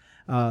bus.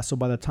 So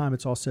by the time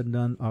it's all said and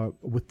done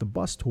with the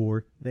bus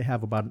tour, they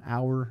have about an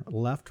hour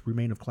left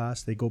remain of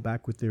class. They go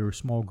back with their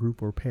small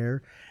group or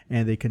pair,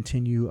 and they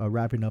continue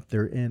wrapping up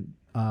their end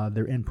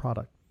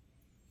product.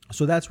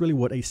 So that's really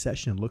what a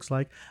session looks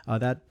like.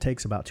 That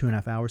takes about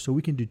 2.5 hours. So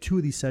we can do 2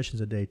 of these sessions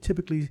a day.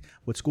 Typically,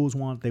 what schools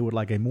want, they would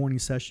like a morning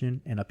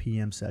session and a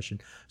PM session.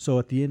 So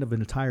at the end of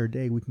an entire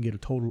day, we can get a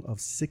total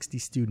of 60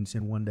 students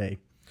in one day.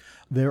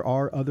 There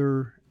are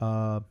other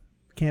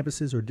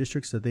campuses or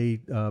districts that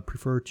they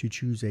prefer to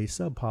choose a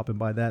sub-pop, and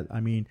by that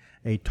I mean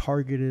a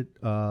targeted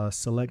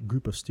select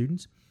group of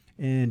students.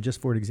 And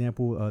just for an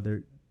example,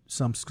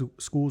 some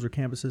schools or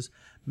campuses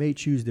may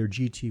choose their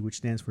GT, which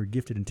stands for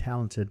Gifted and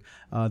Talented.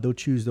 They'll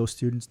choose those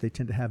students. They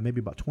tend to have maybe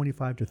about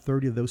 25 to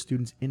 30 of those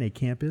students in a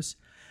campus.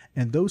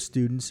 And those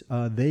students,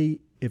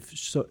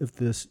 if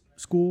the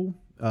school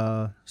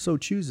so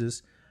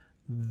chooses,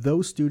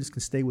 those students can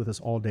stay with us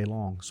all day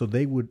long. So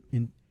they would,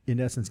 in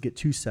essence, get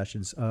 2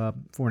 sessions.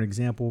 For an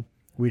example,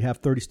 We'd have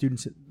 30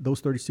 students. Those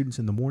 30 students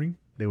in the morning,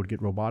 they would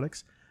get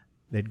robotics.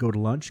 They'd go to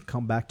lunch,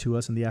 come back to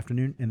us in the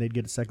afternoon, and they'd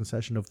get a second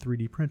session of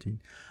 3D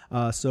printing.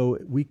 So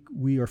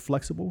we are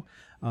flexible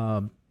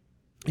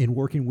in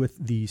working with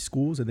the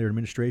schools and their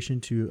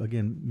administration to,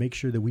 again, make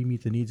sure that we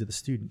meet the needs of the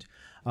student.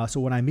 So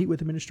when I meet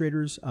with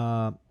administrators,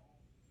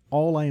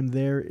 all I am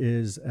there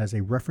is as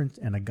a reference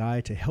and a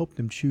guide to help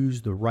them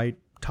choose the right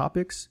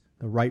topics,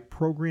 the right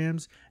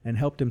programs, and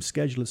help them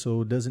schedule it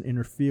so it doesn't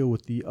interfere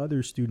with the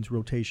other students'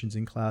 rotations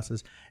in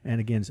classes.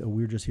 And again, so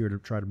we're just here to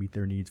try to meet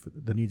their needs, for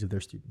the needs of their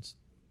students.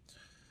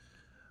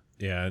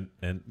 Yeah,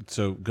 and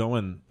so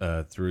going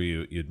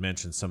through, you'd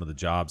mentioned some of the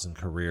jobs and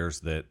careers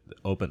that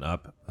open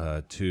up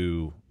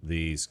to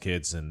these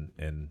kids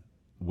and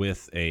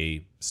with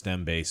a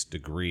STEM-based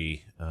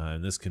degree,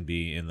 and this can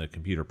be in the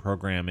computer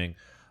programming.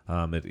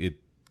 It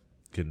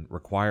can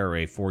require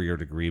a 4-year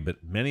degree,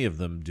 but many of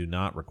them do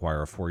not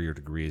require a 4-year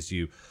degree. As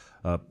you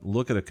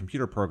look at a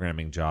computer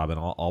programming job, and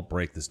I'll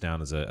break this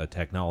down as a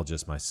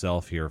technologist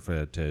myself here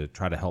to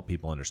try to help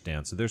people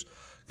understand. So there's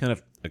kind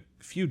of a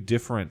few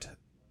different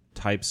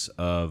types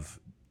of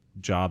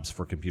jobs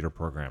for computer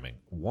programming.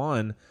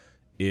 One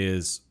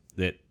is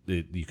that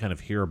you kind of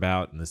hear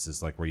about, and this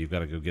is like where you've got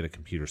to go get a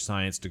computer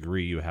science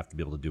degree. You have to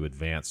be able to do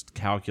advanced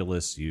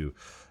calculus. You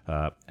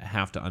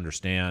have to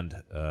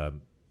understand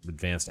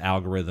advanced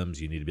algorithms.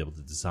 You need to be able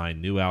to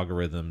design new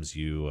algorithms.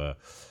 You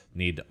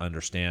need to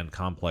understand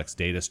complex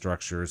data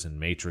structures and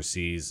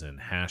matrices and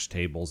hash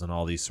tables and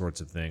all these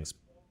sorts of things.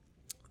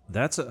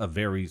 That's a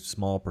very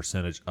small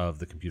percentage of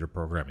the computer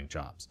programming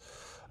jobs.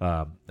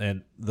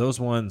 And those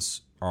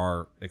ones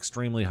are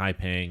extremely high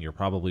paying. You're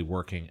probably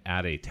working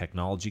at a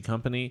technology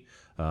company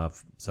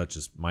such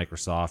as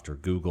Microsoft or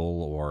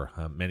Google or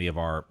many of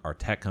our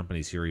tech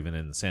companies here, even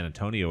in the San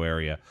Antonio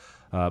area.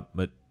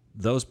 But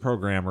those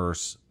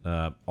programmers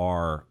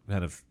are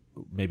kind of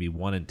maybe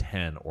 1 in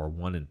 10 or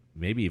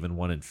maybe even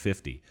 1 in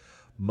 50.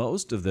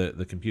 Most of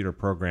the computer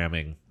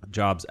programming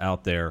jobs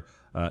out there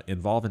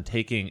involve in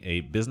taking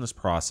a business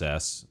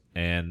process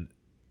and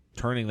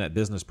turning that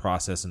business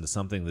process into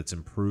something that's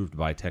improved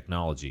by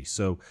technology.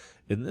 So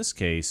in this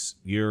case,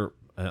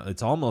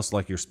 it's almost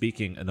like you're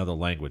speaking another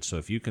language. So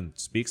if you can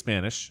speak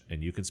Spanish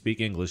and you can speak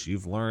English,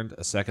 you've learned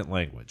a second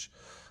language.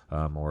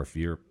 Or if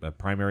you're a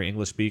primary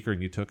English speaker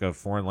and you took a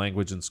foreign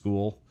language in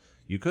school,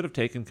 you could have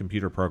taken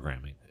computer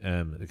programming.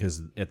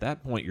 Because at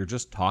that point, you're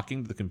just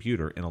talking to the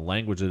computer in a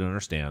language that it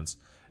understands.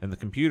 And the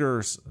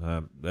computers,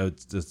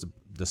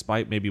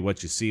 despite maybe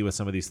what you see with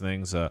some of these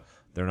things,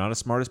 they're not as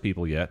smart as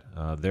people yet.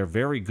 They're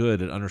very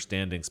good at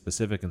understanding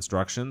specific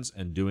instructions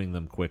and doing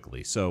them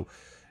quickly. So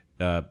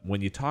when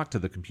you talk to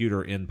the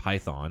computer in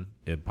Python,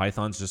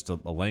 Python's just a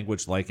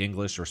language like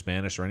English or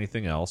Spanish or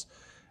anything else,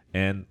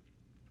 and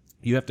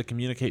you have to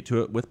communicate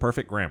to it with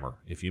perfect grammar.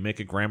 If you make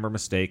a grammar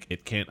mistake,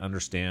 it can't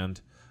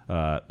understand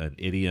an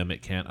idiom.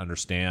 It can't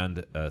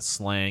understand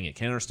slang. It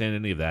can't understand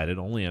any of that. It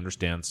only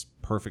understands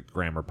perfect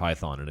grammar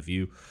Python. And if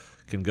you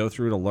can go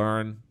through to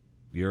learn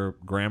your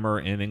grammar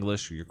in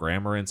English, your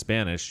grammar in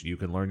Spanish, you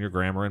can learn your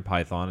grammar in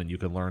Python, and you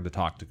can learn to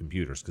talk to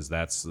computers because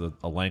that's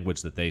a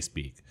language that they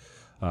speak.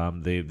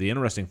 The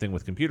interesting thing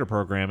with computer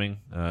programming,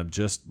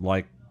 just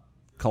like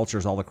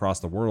cultures all across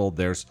the world,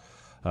 there's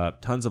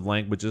tons of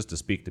languages to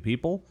speak to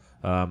people.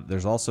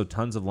 There's also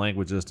tons of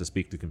languages to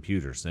speak to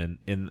computers. And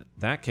in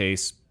that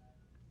case,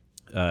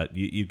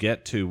 you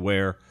get to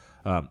where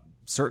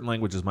certain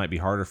languages might be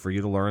harder for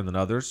you to learn than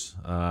others,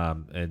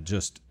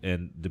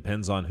 and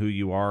depends on who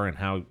you are and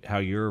how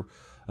your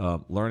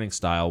learning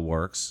style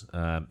works.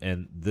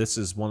 And this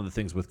is one of the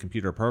things with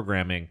computer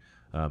programming.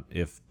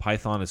 If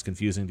Python is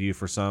confusing to you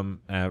for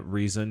some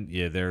reason,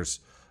 there's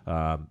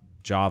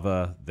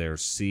Java,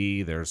 there's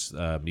C, there's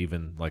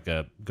even like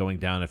going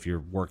down if you're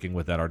working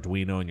with that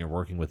Arduino and you're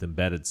working with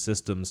embedded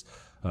systems.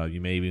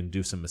 You may even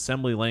do some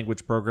assembly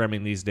language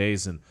programming these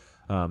days, and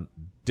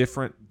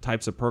different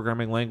types of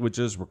programming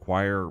languages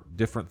require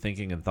different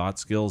thinking and thought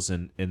skills,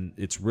 and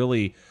it's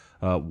really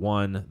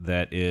one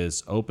that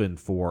is open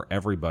for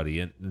everybody.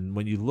 And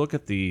when you look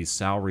at the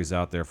salaries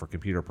out there for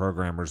computer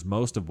programmers,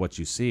 most of what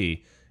you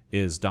see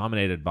is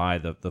dominated by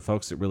the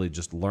folks that really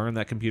just learn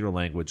that computer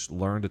language,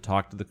 learn to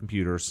talk to the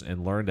computers,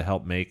 and learn to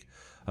help make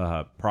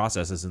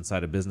processes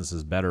inside of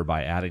businesses better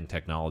by adding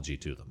technology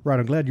to them. Right.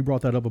 I'm glad you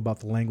brought that up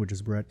about the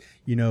languages, Brett.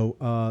 You know,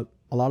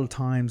 a lot of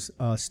times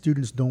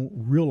students don't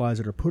realize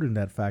it or put in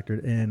that factor.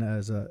 And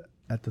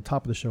at the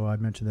top of the show, I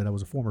mentioned that I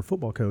was a former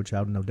football coach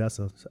out in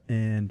Odessa,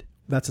 and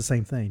that's the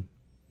same thing.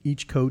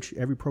 Each coach,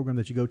 every program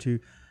that you go to,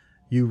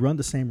 you run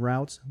the same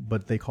routes,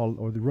 but they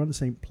run the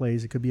same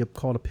plays. It could be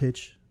called a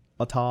pitch,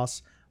 a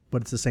toss,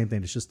 but it's the same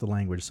thing. It's just the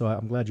language. So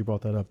I'm glad you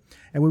brought that up.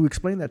 And when we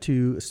explain that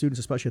to students,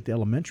 especially at the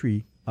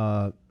elementary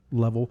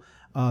level,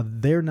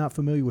 they're not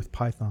familiar with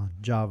Python,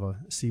 Java,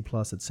 C++,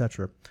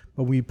 etc.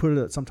 But when you put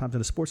it sometimes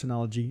in a sports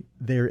analogy,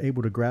 they're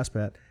able to grasp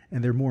that,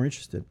 and they're more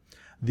interested.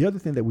 The other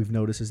thing that we've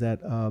noticed is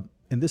that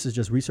and this is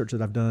just research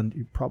that I've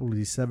done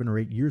probably 7 or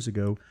 8 years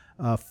ago,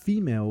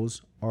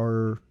 females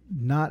are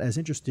not as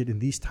interested in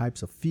these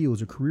types of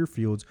fields or career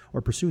fields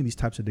or pursuing these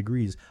types of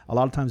degrees. A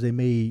lot of times they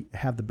may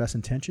have the best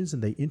intentions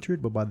and they enter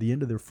it, but by the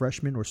end of their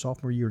freshman or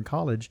sophomore year in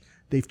college,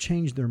 they've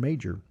changed their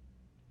major.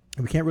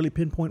 And we can't really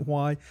pinpoint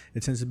why.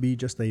 It tends to be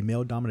just a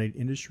male-dominated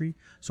industry.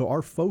 So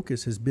our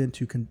focus has been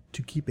to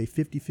keep a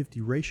 50-50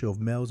 ratio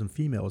of males and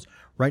females.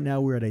 Right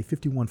now we're at a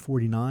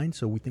 51-49,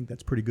 so we think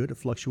that's pretty good. It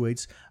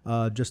fluctuates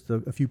just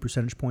a few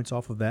percentage points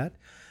off of that.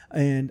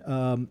 And,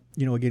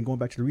 again, going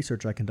back to the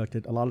research I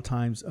conducted, a lot of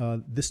times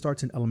this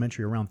starts in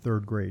elementary around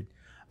 3rd grade.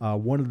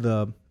 One of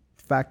the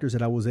factors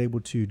that I was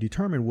able to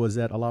determine was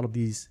that a lot of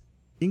these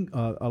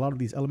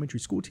elementary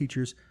school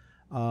teachers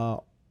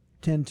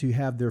tend to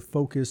have their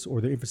focus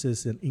or their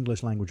emphasis in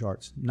English language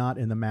arts, not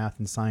in the math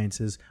and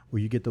sciences, where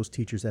you get those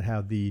teachers that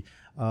have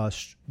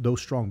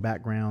those strong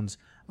backgrounds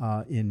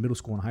in middle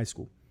school and high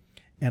school.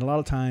 And a lot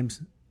of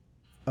times,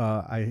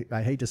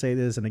 I hate to say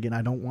this, and again,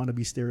 I don't want to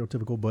be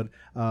stereotypical, but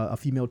a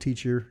female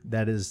teacher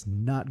that is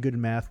not good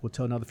in math will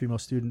tell another female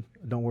student,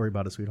 don't worry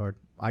about it, sweetheart.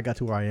 I got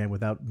to where I am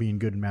without being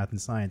good in math and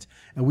science.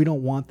 And we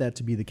don't want that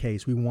to be the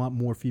case. We want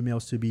more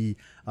females to be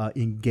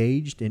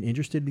engaged and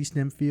interested in these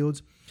STEM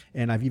fields.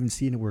 And I've even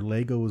seen it where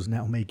Lego is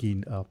now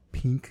making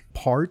pink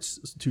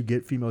parts to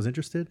get females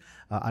interested.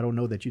 I don't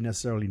know that you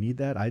necessarily need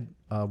that.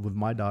 With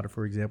my daughter,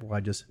 for example, I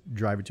just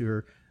drive it to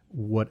her.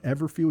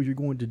 Whatever field you're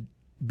going to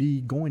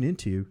be going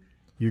into,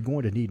 you're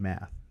going to need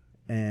math.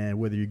 And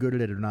whether you're good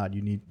at it or not,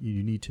 you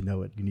need to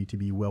know it. You need to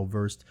be well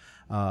versed.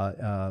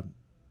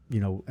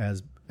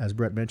 As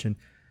Brett mentioned,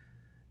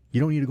 you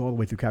don't need to go all the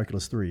way through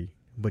Calculus 3,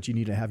 but you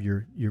need to have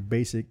your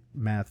basic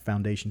math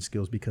foundation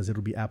skills because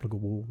it'll be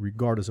applicable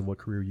regardless of what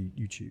career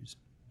you choose.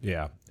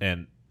 Yeah,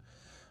 and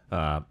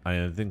I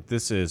think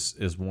this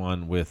is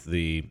one with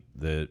the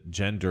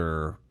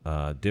gender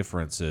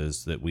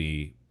differences that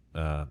we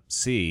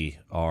see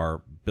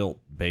are built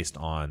based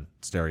on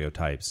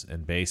stereotypes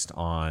and based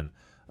on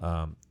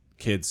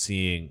kids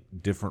seeing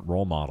different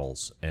role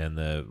models, and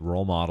the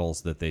role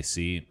models that they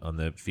see on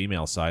the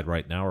female side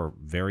right now are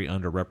very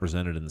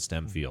underrepresented in the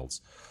STEM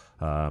fields.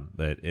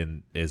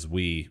 As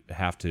we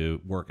have to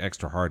work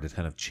extra hard to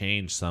kind of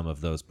change some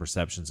of those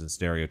perceptions and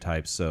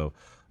stereotypes, so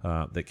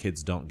that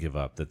kids don't give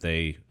up, that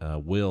they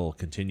will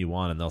continue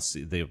on, and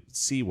they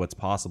see what's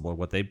possible or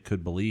what they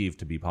could believe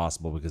to be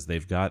possible because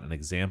they've got an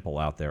example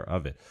out there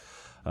of it.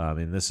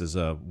 And this is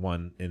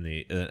one in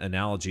the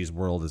analogies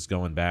world is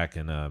going back,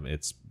 and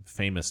it's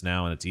famous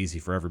now and it's easy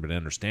for everybody to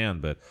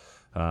understand, but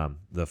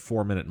the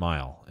 4-minute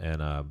mile.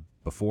 And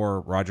before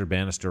Roger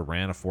Bannister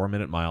ran a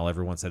 4-minute mile,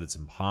 everyone said it's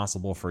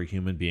impossible for a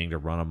human being to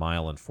run a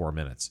mile in 4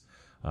 minutes.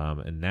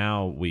 And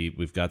now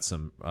we've got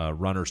some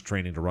runners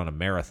training to run a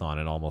marathon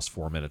in almost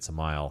 4 minutes a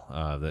mile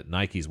that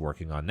Nike's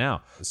working on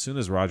now. As soon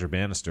as Roger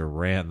Bannister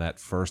ran that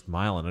first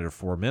mile in under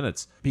 4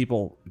 minutes,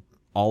 people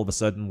all of a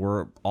sudden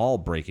were all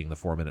breaking the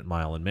 4-minute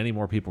mile, and many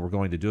more people were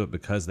going to do it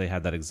because they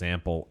had that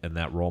example and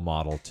that role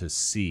model to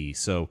see.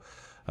 So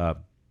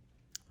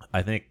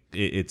I think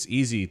it's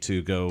easy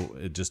to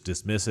go just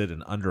dismiss it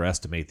and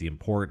underestimate the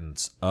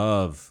importance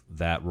of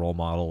that role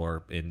model,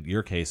 or in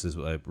your cases,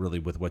 really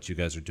with what you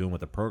guys are doing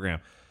with the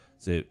program,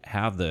 to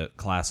have the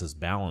classes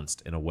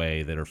balanced in a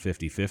way that are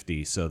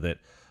 50-50 so that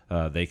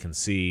they can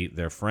see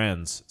their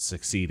friends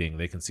succeeding.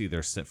 They can see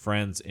their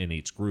friends in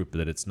each group,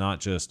 that it's not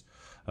just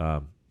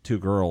 2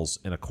 girls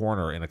in a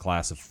corner in a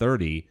class of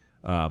 30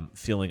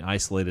 feeling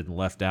isolated and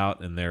left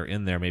out, and they're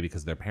in there maybe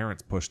because their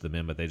parents pushed them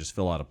in, but they just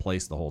feel out of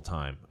place the whole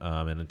time.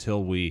 And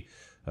until we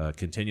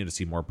continue to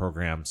see more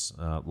programs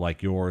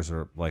like yours,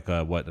 or like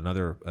what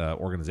another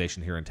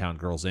organization here in town,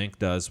 Girls Inc.,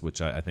 does, which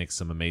I think is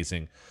some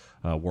amazing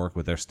work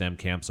with their STEM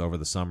camps over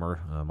the summer.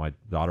 My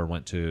daughter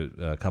went to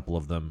a couple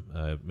of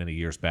them many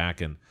years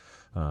back, and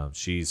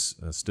she's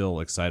still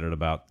excited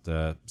about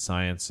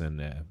science,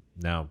 and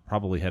now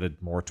probably headed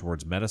more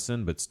towards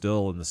medicine, but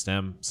still in the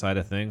STEM side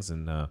of things,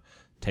 and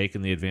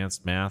taking the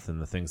advanced math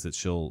and the things that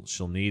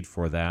she'll need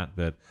for that.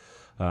 But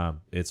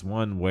it's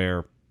one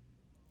where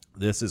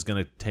this is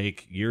going to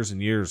take years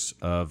and years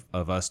of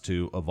us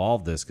to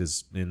evolve this,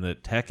 because in the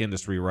tech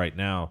industry right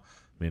now,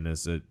 I mean,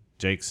 as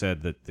Jake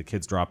said, that the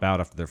kids drop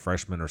out after their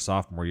freshman or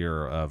sophomore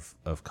year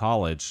of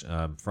college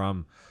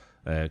from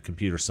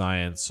computer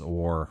science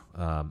or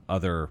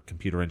other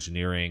computer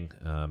engineering,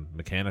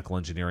 mechanical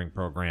engineering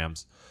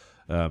programs.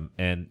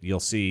 And you'll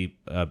see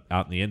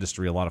out in the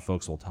industry, a lot of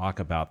folks will talk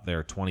about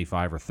their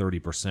 25 or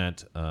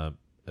 30%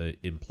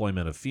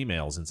 employment of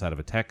females inside of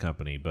a tech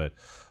company. But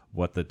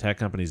what the tech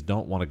companies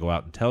don't want to go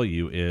out and tell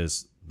you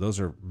is those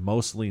are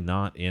mostly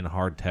not in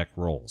hard tech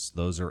roles.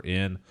 Those are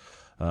in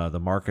the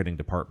marketing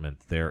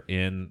department. They're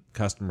in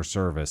customer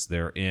service.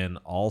 They're in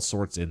all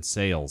sorts in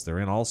sales. They're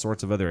in all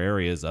sorts of other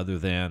areas other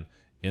than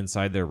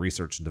inside their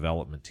research and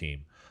development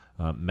team.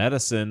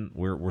 Medicine,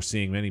 we're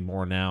seeing many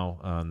more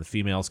now. The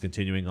females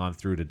continuing on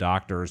through to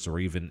doctors or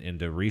even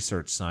into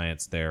research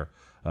science there.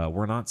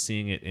 We're not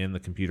seeing it in the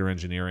computer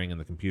engineering and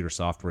the computer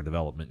software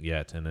development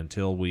yet. And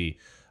until we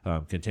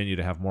continue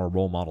to have more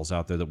role models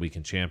out there that we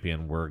can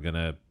champion, we're going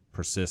to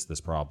persist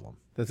this problem.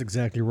 That's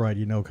exactly right.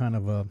 Kind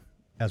of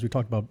as we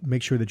talked about,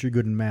 make sure that you're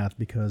good in math,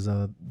 because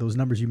those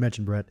numbers you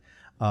mentioned, Brett,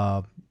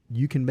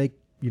 you can make,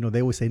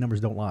 they always say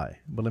numbers don't lie,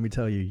 but let me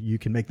tell you, you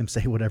can make them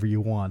say whatever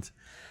you want.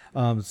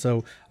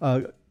 So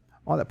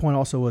on that point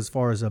also, as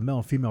far as a male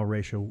and female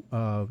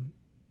ratio,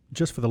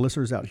 just for the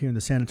listeners out here in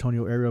the San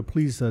Antonio area,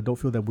 please don't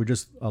feel that we're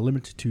just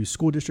limited to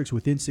school districts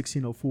within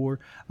 1604.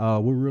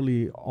 We're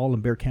really all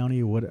in Bexar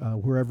County,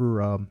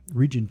 wherever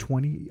Region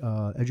 20,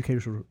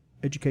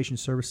 Education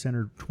Service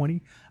Center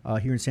 20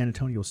 here in San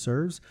Antonio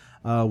serves.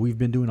 We've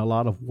been doing a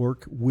lot of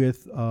work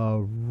with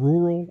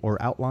rural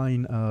or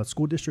outlying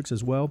school districts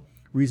as well.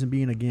 Reason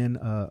being, again,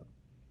 a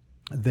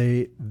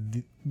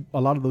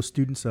lot of those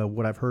students,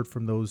 what I've heard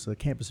from those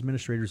campus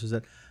administrators is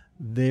that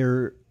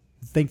they're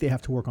think they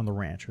have to work on the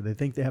ranch, or they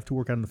think they have to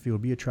work out in the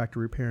field, be a tractor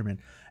repairman.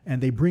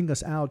 And they bring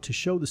us out to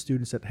show the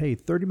students that, hey,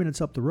 30 minutes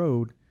up the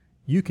road,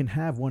 you can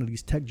have one of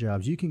these tech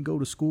jobs. You can go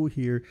to school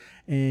here,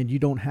 and you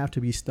don't have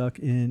to be stuck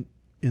in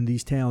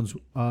these towns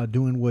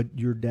doing what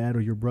your dad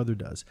or your brother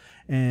does.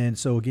 And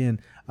so, again,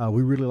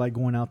 we really like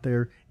going out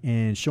there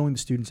and showing the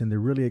students, and they're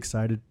really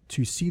excited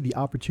to see the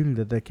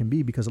opportunity that can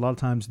be, because a lot of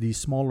times these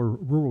smaller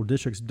rural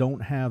districts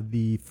don't have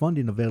the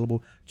funding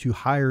available to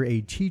hire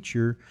a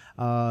teacher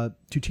to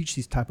teach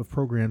these type of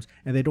programs,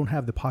 and they don't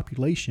have the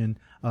population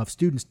of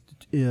students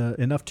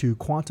enough to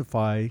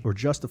quantify or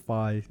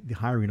justify the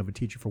hiring of a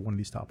teacher for one of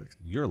these topics.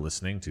 You're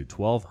listening to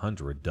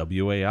 1200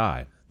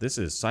 WAI. This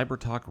is Cyber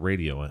Talk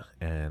Radio,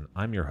 and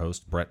I'm your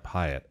host, Brett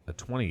Pyatt, a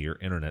 20-year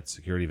internet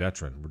security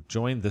veteran. We're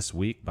joined this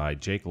week by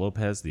Jake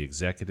Lopez, the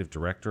executive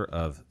director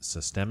of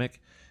Systemic,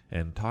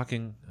 and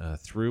talking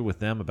through with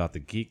them about the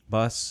Geek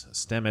Bus,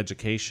 STEM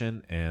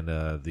education, and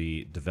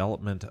the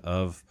development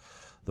of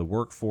the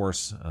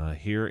workforce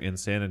here in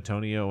San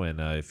Antonio. And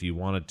if you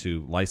wanted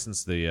to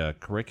license the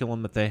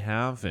curriculum that they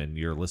have, and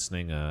you're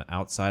listening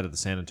outside of the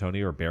San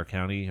Antonio or Bexar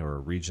County or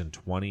Region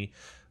 20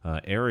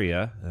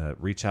 area,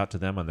 reach out to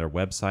them on their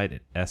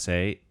website at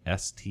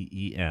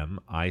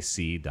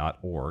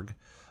sastemic.org.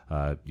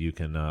 You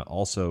can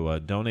also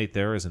donate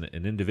there as an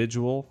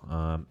individual,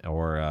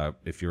 or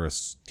if you're a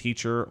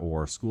teacher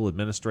or school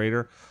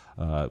administrator,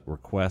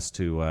 request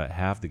to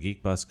have the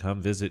Geek Bus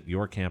come visit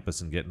your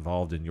campus and get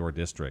involved in your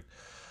district.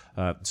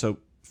 So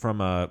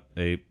from a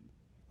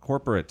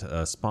corporate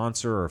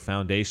sponsor or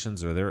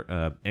foundations, are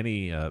there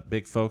any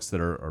big folks that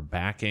are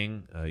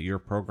backing your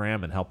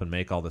program and helping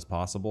make all this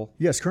possible?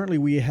 Yes, currently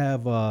we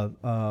have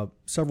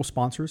several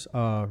sponsors.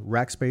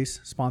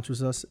 Rackspace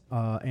sponsors us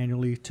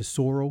annually.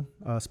 Tesoro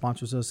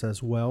sponsors us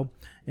as well.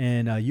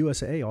 And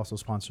USAA also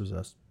sponsors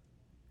us.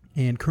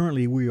 And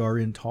currently we are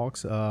in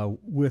talks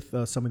with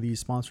some of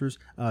these sponsors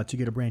to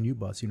get a brand new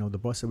bus. The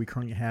bus that we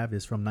currently have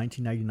is from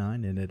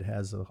 1999, and it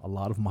has a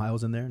lot of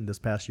miles in there. And this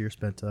past year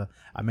spent,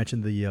 I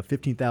mentioned the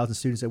 15,000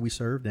 students that we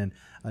served, and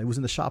it was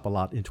in the shop a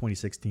lot in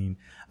 2016.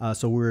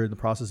 So we're in the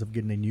process of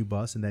getting a new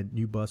bus, and that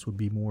new bus would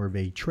be more of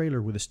a trailer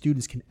where the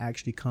students can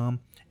actually come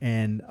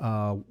and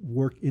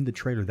work in the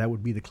trailer. That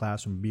would be the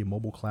classroom, be a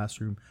mobile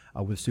classroom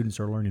where the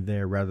students are learning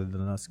there rather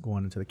than us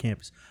going into the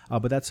campus.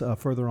 But that's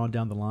further on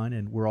down the line,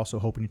 and we're also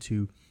hoping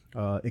to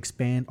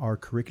expand our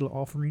curricular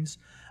offerings.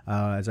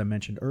 As I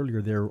mentioned earlier,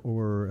 there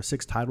were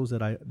 6 titles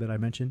that I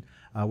mentioned.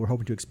 We're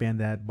hoping to expand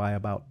that by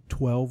about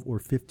 12 or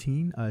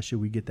 15 should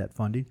we get that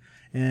funding.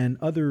 And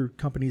other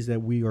companies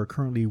that we are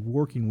currently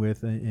working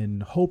with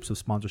in hopes of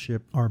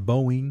sponsorship are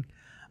Boeing,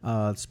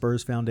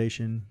 Spurs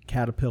Foundation,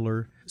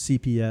 Caterpillar,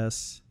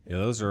 CPS. Yeah,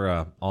 those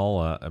are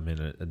all,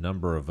 a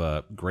number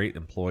of great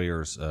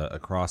employers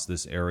across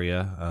this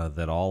area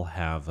that all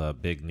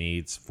have big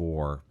needs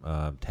for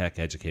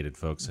tech-educated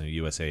folks. And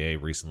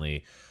USAA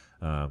recently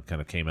kind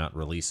of came out and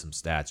released some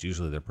stats.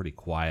 Usually they're pretty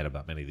quiet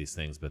about many of these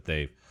things, but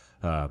they've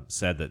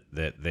said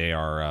that they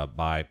are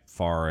by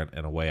far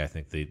and away, I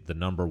think, the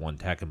number one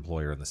tech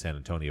employer in the San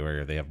Antonio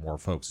area. They have more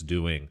folks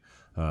doing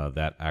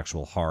that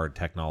actual hard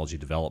technology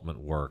development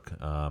work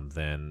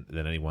than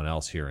anyone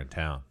else here in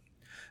town.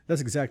 That's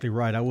exactly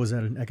right. I was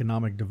at an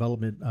economic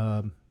development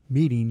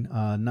meeting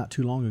not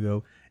too long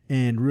ago,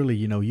 and really,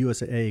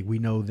 USAA, we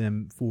know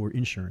them for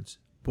insurance,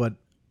 but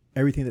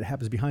everything that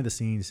happens behind the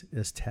scenes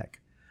is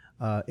tech.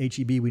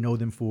 HEB, we know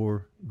them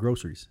for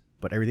groceries,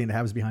 but everything that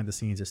happens behind the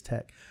scenes is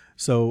tech.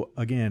 So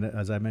again,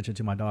 as I mentioned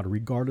to my daughter,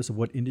 regardless of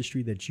what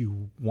industry that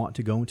you want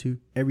to go into,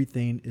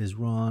 everything is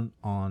run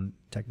on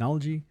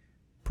technology,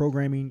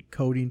 programming,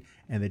 coding,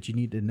 and that you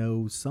need to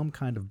know some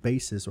kind of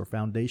basis or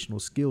foundational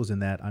skills in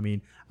that. I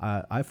mean,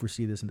 I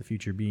foresee this in the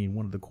future being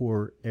one of the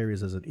core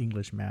areas as an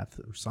English, math,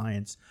 or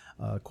science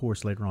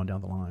course later on down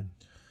the line.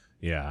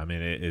 Yeah, I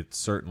mean, it's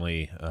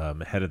certainly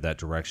headed that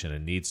direction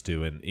and needs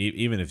to. And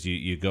even if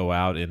you go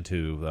out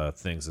into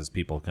things as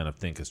people kind of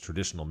think as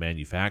traditional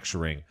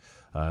manufacturing,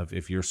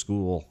 if your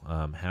school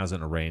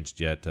hasn't arranged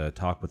yet,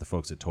 talk with the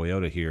folks at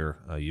Toyota here.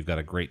 You've got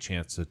a great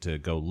chance to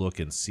go look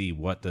and see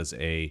what does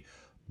a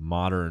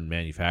modern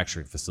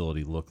manufacturing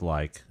facility look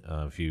like.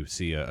 If you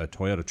see a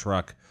Toyota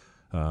truck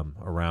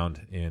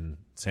around in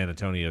San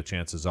Antonio,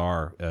 chances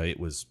are it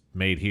was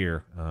made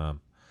here,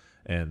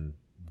 and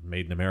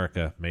made in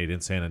America, made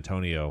in San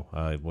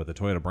Antonio, with a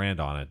Toyota brand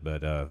on it.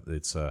 But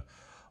it's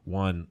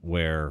one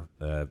where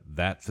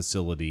that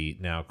facility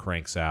now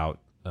cranks out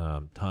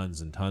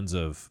tons and tons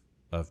of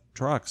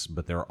trucks,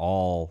 but they're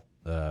all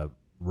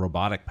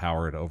robotic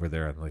powered over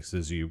there. And like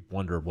says, you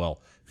wonder,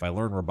 well, if I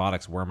learn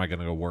robotics, where am I going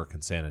to go work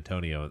in San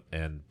Antonio?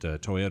 And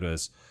Toyota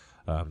is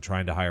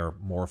trying to hire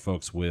more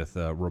folks with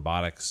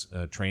robotics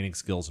training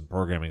skills and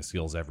programming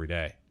skills every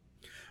day.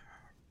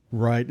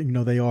 Right,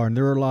 they are, and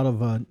there are a lot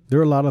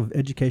of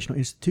educational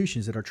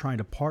institutions that are trying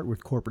to partner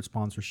with corporate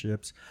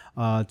sponsorships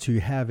to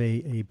have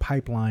a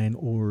pipeline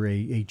or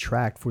a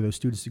track for those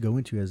students to go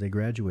into as they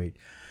graduate.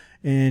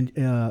 And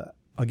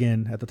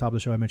again, at the top of the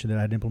show, I mentioned that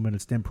I'd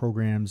implemented STEM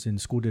programs in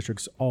school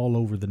districts all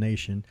over the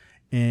nation.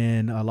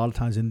 And a lot of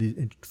times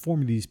in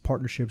forming these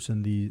partnerships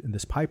in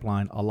this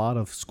pipeline, a lot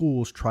of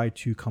schools try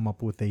to come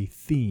up with a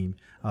theme.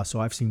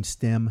 So I've seen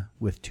STEM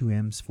with 2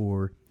 M's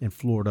in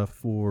Florida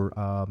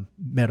for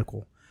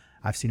medical.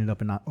 I've seen it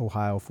up in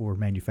Ohio for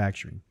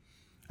manufacturing.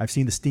 I've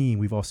seen the STEAM.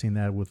 We've all seen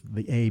that with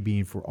the A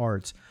being for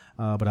arts,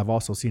 but I've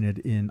also seen it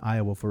in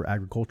Iowa for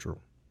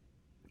agricultural.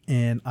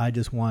 And I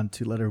just want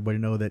to let everybody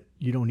know that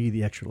you don't need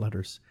the extra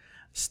letters.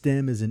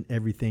 STEM is in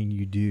everything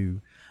you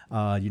do.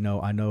 I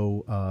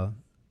know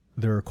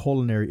there are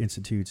culinary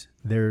institutes.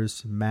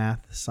 There's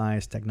math,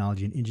 science,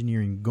 technology, and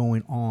engineering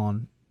going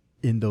on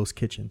in those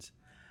kitchens.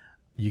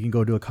 You can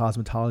go to a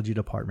cosmetology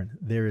department.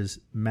 There is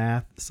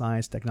math,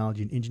 science,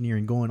 technology, and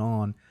engineering going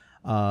on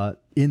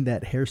in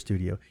that hair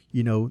studio.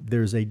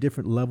 There's a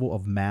different level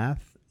of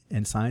math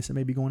and science that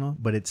may be going on,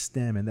 but it's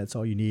STEM, and that's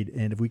all you need.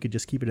 And if we could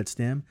just keep it at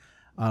STEM,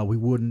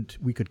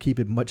 we could keep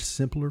it much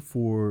simpler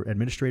for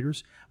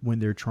administrators when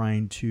they're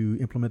trying to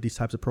implement these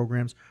types of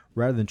programs,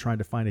 rather than trying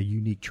to find a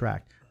unique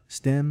track.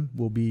 STEM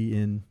will be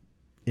in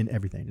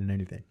everything and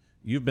anything.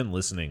 You've been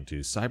listening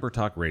to Cyber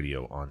Talk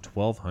Radio on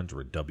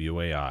 1200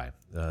 WAI.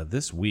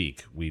 This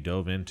week, we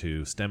dove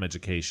into STEM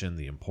education,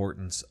 the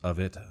importance of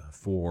it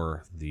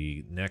for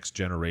the next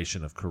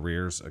generation of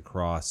careers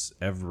across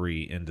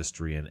every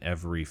industry and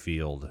every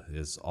field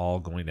is all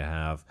going to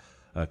have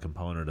a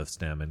component of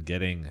STEM, and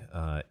getting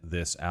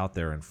this out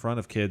there in front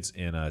of kids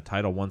in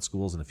Title I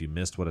schools. And if you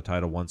missed what a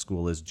Title I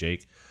school is,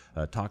 Jake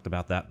talked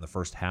about that in the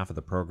first half of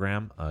the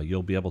program.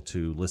 You'll be able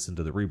to listen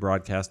to the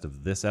rebroadcast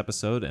of this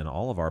episode and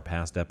all of our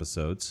past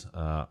episodes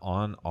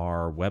on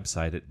our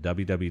website at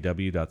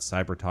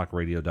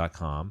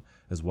www.cybertalkradio.com,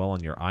 as well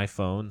on your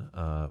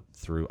iPhone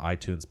through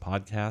iTunes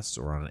Podcasts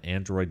or on an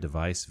Android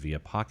device via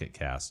Pocket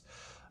Cast.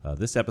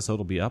 This episode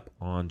will be up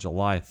on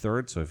July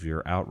 3rd, so if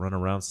you're out running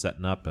around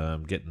setting up,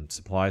 getting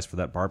supplies for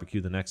that barbecue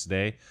the next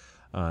day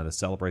to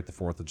celebrate the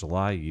 4th of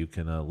July, you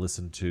can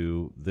listen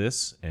to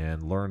this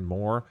and learn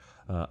more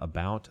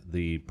about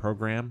the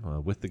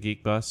program with the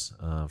Geek Bus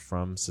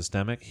from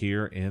Systemic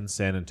here in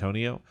San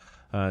Antonio.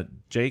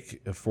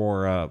 Jake,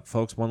 for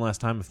folks one last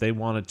time, if they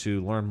wanted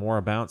to learn more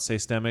about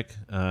Systemic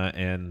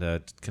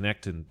and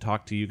connect and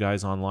talk to you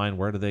guys online,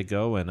 where do they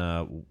go, and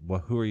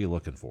who are you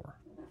looking for?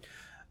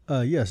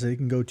 Yes, they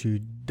can go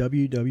to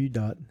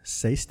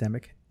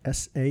www.Systemic,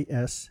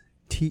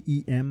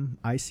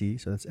 SASTEMIC,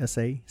 so that's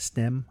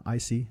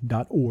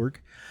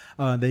SASTEMIC.org.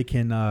 They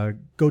can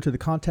go to the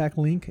contact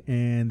link,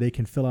 and they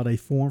can fill out a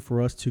form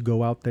for us to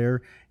go out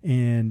there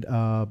and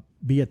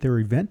be at their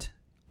event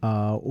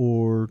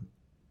or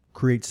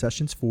create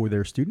sessions for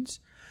their students.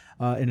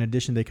 In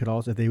addition, they could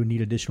also, if they would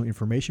need additional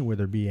information,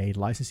 whether it be a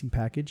licensing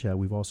package,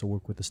 we've also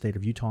worked with the state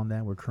of Utah on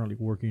that. We're currently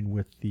working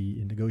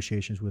in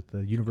negotiations with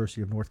the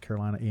University of North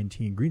Carolina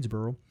A&T in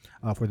Greensboro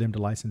for them to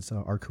license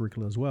our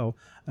curricula as well.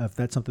 If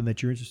that's something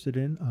that you're interested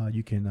in,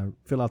 you can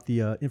fill out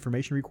the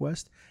information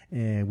request,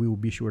 and we will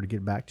be sure to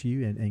get back to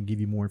you and give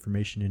you more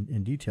information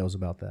and details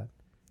about that.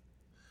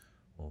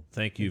 Well,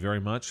 thank you very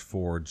much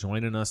for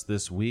joining us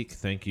this week.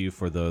 Thank you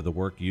for the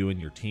work you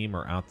and your team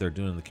are out there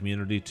doing in the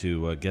community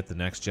to get the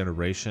next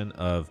generation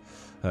of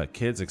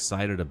kids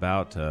excited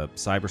about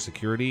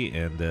cybersecurity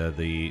and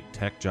the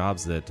tech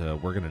jobs that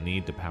we're going to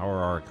need to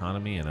power our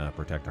economy and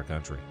protect our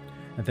country.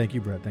 And thank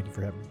you, Brett. Thank you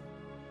for having me.